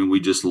 we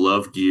just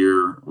love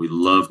gear. We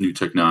love new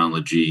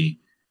technology,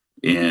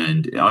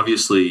 and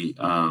obviously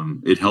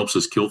it helps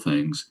us kill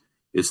things.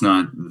 It's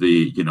not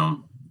the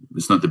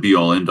be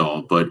all end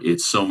all, but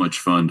it's so much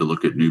fun to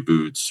look at new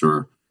boots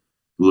or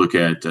look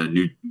at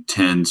new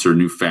tents or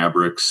new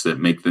fabrics that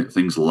make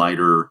things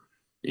lighter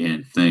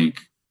and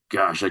think,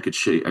 gosh, I could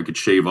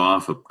shave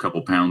off a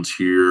couple pounds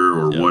here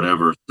or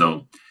whatever.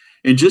 So,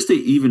 and just to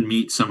even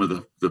meet some of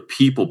the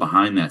people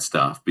behind that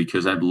stuff,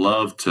 because I'd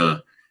love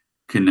to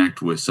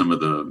connect with some of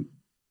the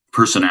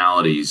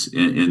personalities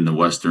in the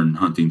Western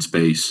hunting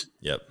space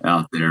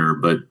out there,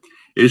 but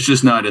it's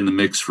just not in the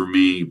mix for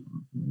me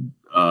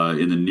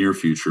in the near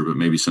future, but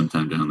maybe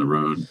sometime down the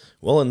road.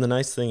 Well, and the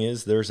nice thing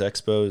is there's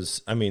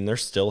expos. They're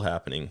still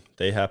happening.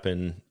 They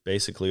happen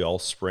basically all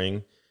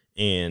spring,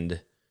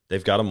 and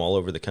they've got them all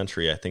over the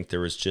country. I think there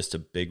was just a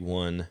big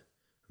one.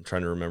 I'm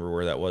trying to remember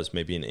where that was,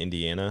 maybe in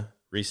Indiana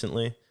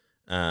recently.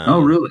 Oh,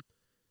 really?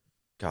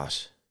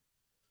 Gosh,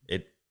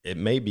 it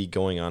may be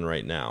going on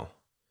right now.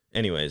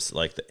 Anyways,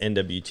 like the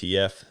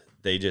NWTF,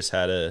 they just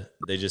had a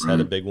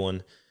big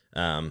one.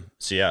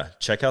 So yeah,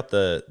 check out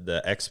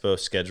the expo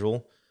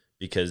schedule,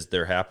 because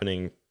they're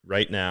happening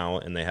right now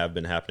and they have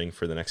been happening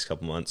for the next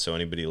couple months. So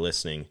anybody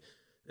listening,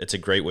 it's a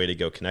great way to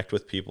go connect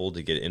with people,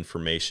 to get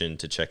information,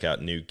 to check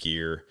out new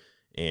gear,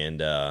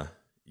 and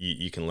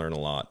you can learn a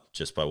lot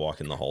just by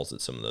walking the halls at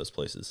some of those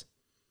places.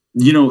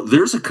 You know,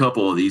 there's a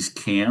couple of these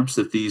camps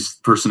that these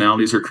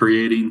personalities are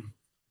creating,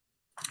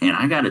 and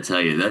I got to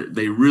tell you that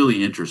they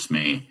really interest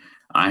me.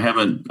 I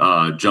haven't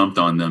jumped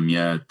on them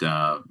yet.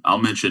 I'll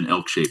mention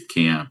Elk Shape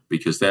Camp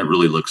because that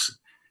really looks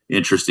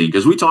interesting,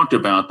 because we talked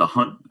about the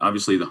hunt,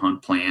 obviously the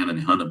hunt plan and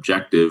the hunt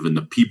objective and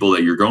the people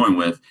that you're going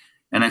with.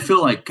 And I feel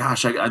like,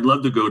 gosh, I'd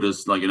love to go to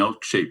like an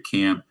Elk Shape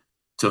Camp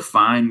to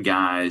find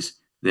guys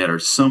that are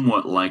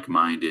somewhat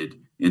like-minded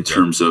in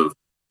terms of,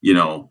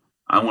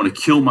 I want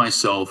to kill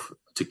myself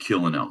to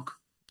kill an elk.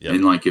 Yep.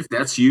 And like, if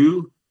that's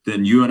you,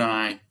 then you and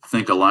I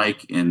think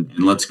alike and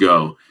let's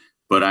go.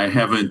 But I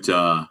haven't,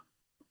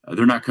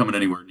 they're not coming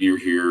anywhere near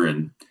here.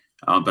 And,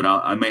 but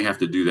I may have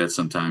to do that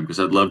sometime because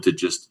I'd love to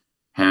just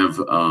have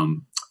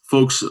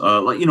folks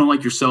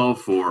like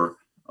yourself or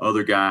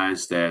other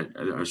guys that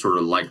are sort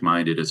of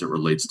like-minded as it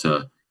relates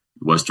to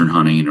Western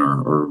hunting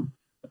or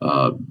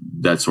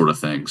that sort of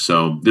thing.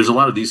 So there's a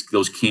lot of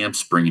those camps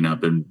springing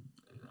up, and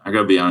I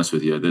got to be honest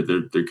with you,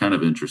 they're kind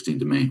of interesting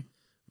to me.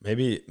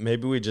 Maybe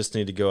we just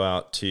need to go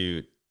out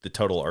to the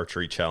Total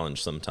Archery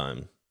Challenge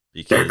sometime,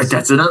 because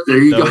that's enough. There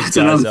you go. Those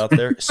guys out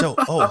there. So,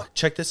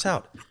 check this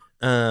out.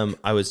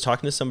 I was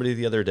talking to somebody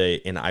the other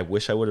day, and I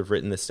wish I would have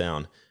written this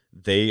down.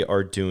 They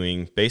are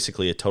doing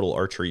basically a Total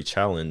Archery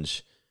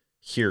Challenge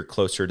here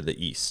closer to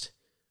the east.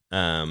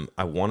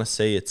 I want to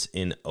say it's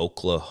in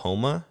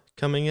Oklahoma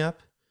coming up,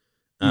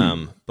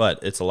 but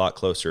it's a lot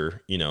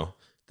closer,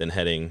 than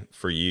heading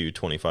for you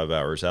 25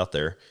 hours out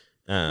there.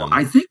 Well,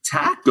 I think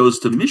TAC goes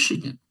to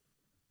Michigan.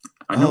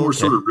 I know we're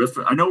sort of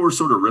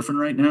riffing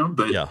right now,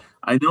 but yeah.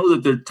 I know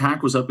that the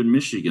TAC was up in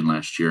Michigan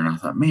last year, and I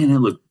thought, man, that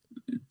looked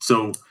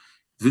so.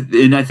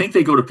 And I think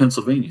they go to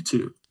Pennsylvania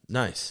too.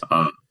 Nice.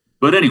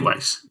 But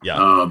anyways, yeah,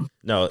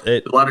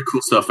 a lot of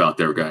cool stuff out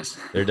there, guys.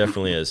 There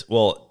definitely is.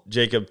 Well,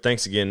 Jacob,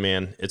 thanks again,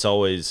 man. It's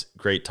always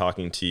great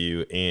talking to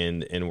you,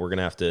 and we're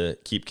gonna have to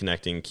keep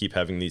connecting, keep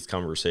having these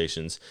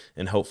conversations,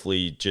 and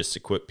hopefully just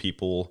equip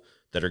people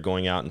that are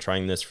going out and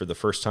trying this for the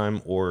first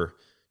time or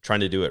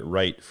trying to do it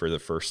right for the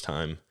first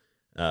time.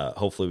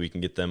 Hopefully we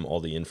can get them all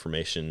the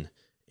information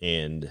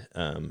and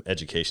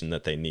education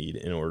that they need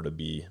in order to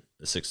be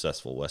a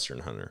successful Western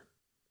hunter.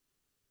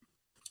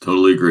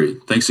 Totally agree.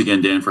 Thanks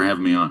again, Dan, for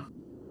having me on.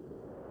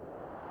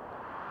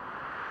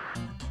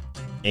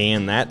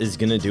 And that is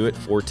going to do it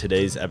for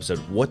today's episode.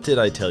 What did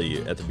I tell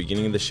you at the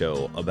beginning of the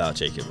show about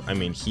Jacob? I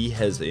mean, he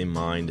has a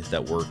mind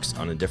that works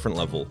on a different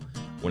level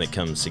when it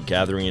comes to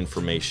gathering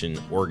information,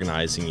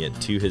 organizing it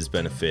to his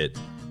benefit.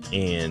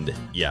 And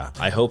yeah,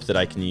 I hope that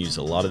I can use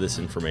a lot of this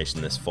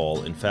information this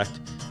fall. In fact,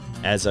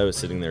 as I was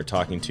sitting there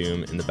talking to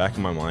him, in the back of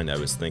my mind, I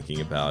was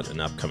thinking about an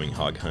upcoming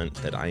hog hunt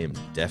that I am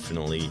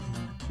definitely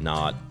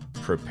not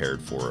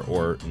prepared for,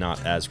 or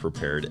not as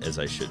prepared as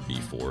I should be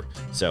for.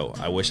 So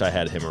I wish I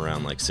had him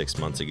around like 6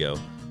 months ago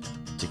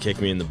to kick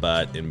me in the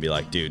butt and be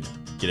like, dude,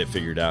 get it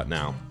figured out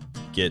now.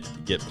 Get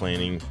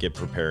planning, get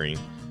preparing.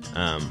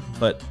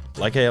 But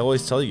like I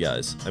always tell you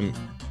guys,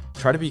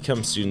 try to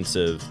become students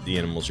of the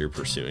animals you're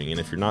pursuing. And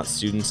if you're not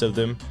students of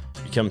them,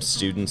 become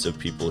students of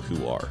people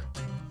who are,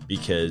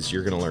 because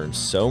you're going to learn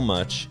so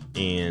much.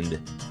 And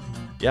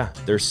yeah,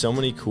 there's so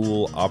many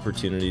cool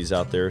opportunities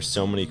out there,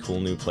 so many cool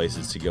new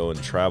places to go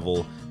and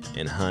travel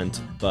and hunt,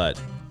 but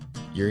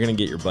you're going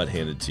to get your butt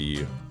handed to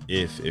you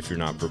if you're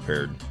not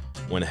prepared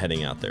when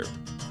heading out there.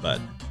 But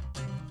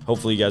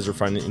hopefully you guys are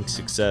finding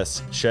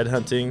success shed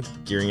hunting,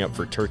 gearing up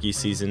for turkey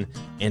season,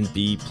 and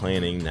be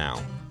planning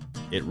now.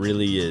 It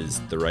really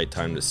is the right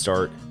time to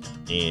start,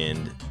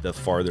 and the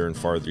farther and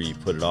farther you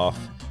put it off,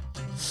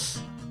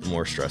 the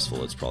more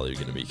stressful it's probably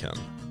going to become.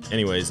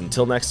 Anyways,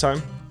 until next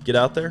time, get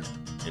out there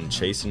and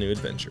chase a new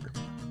adventure.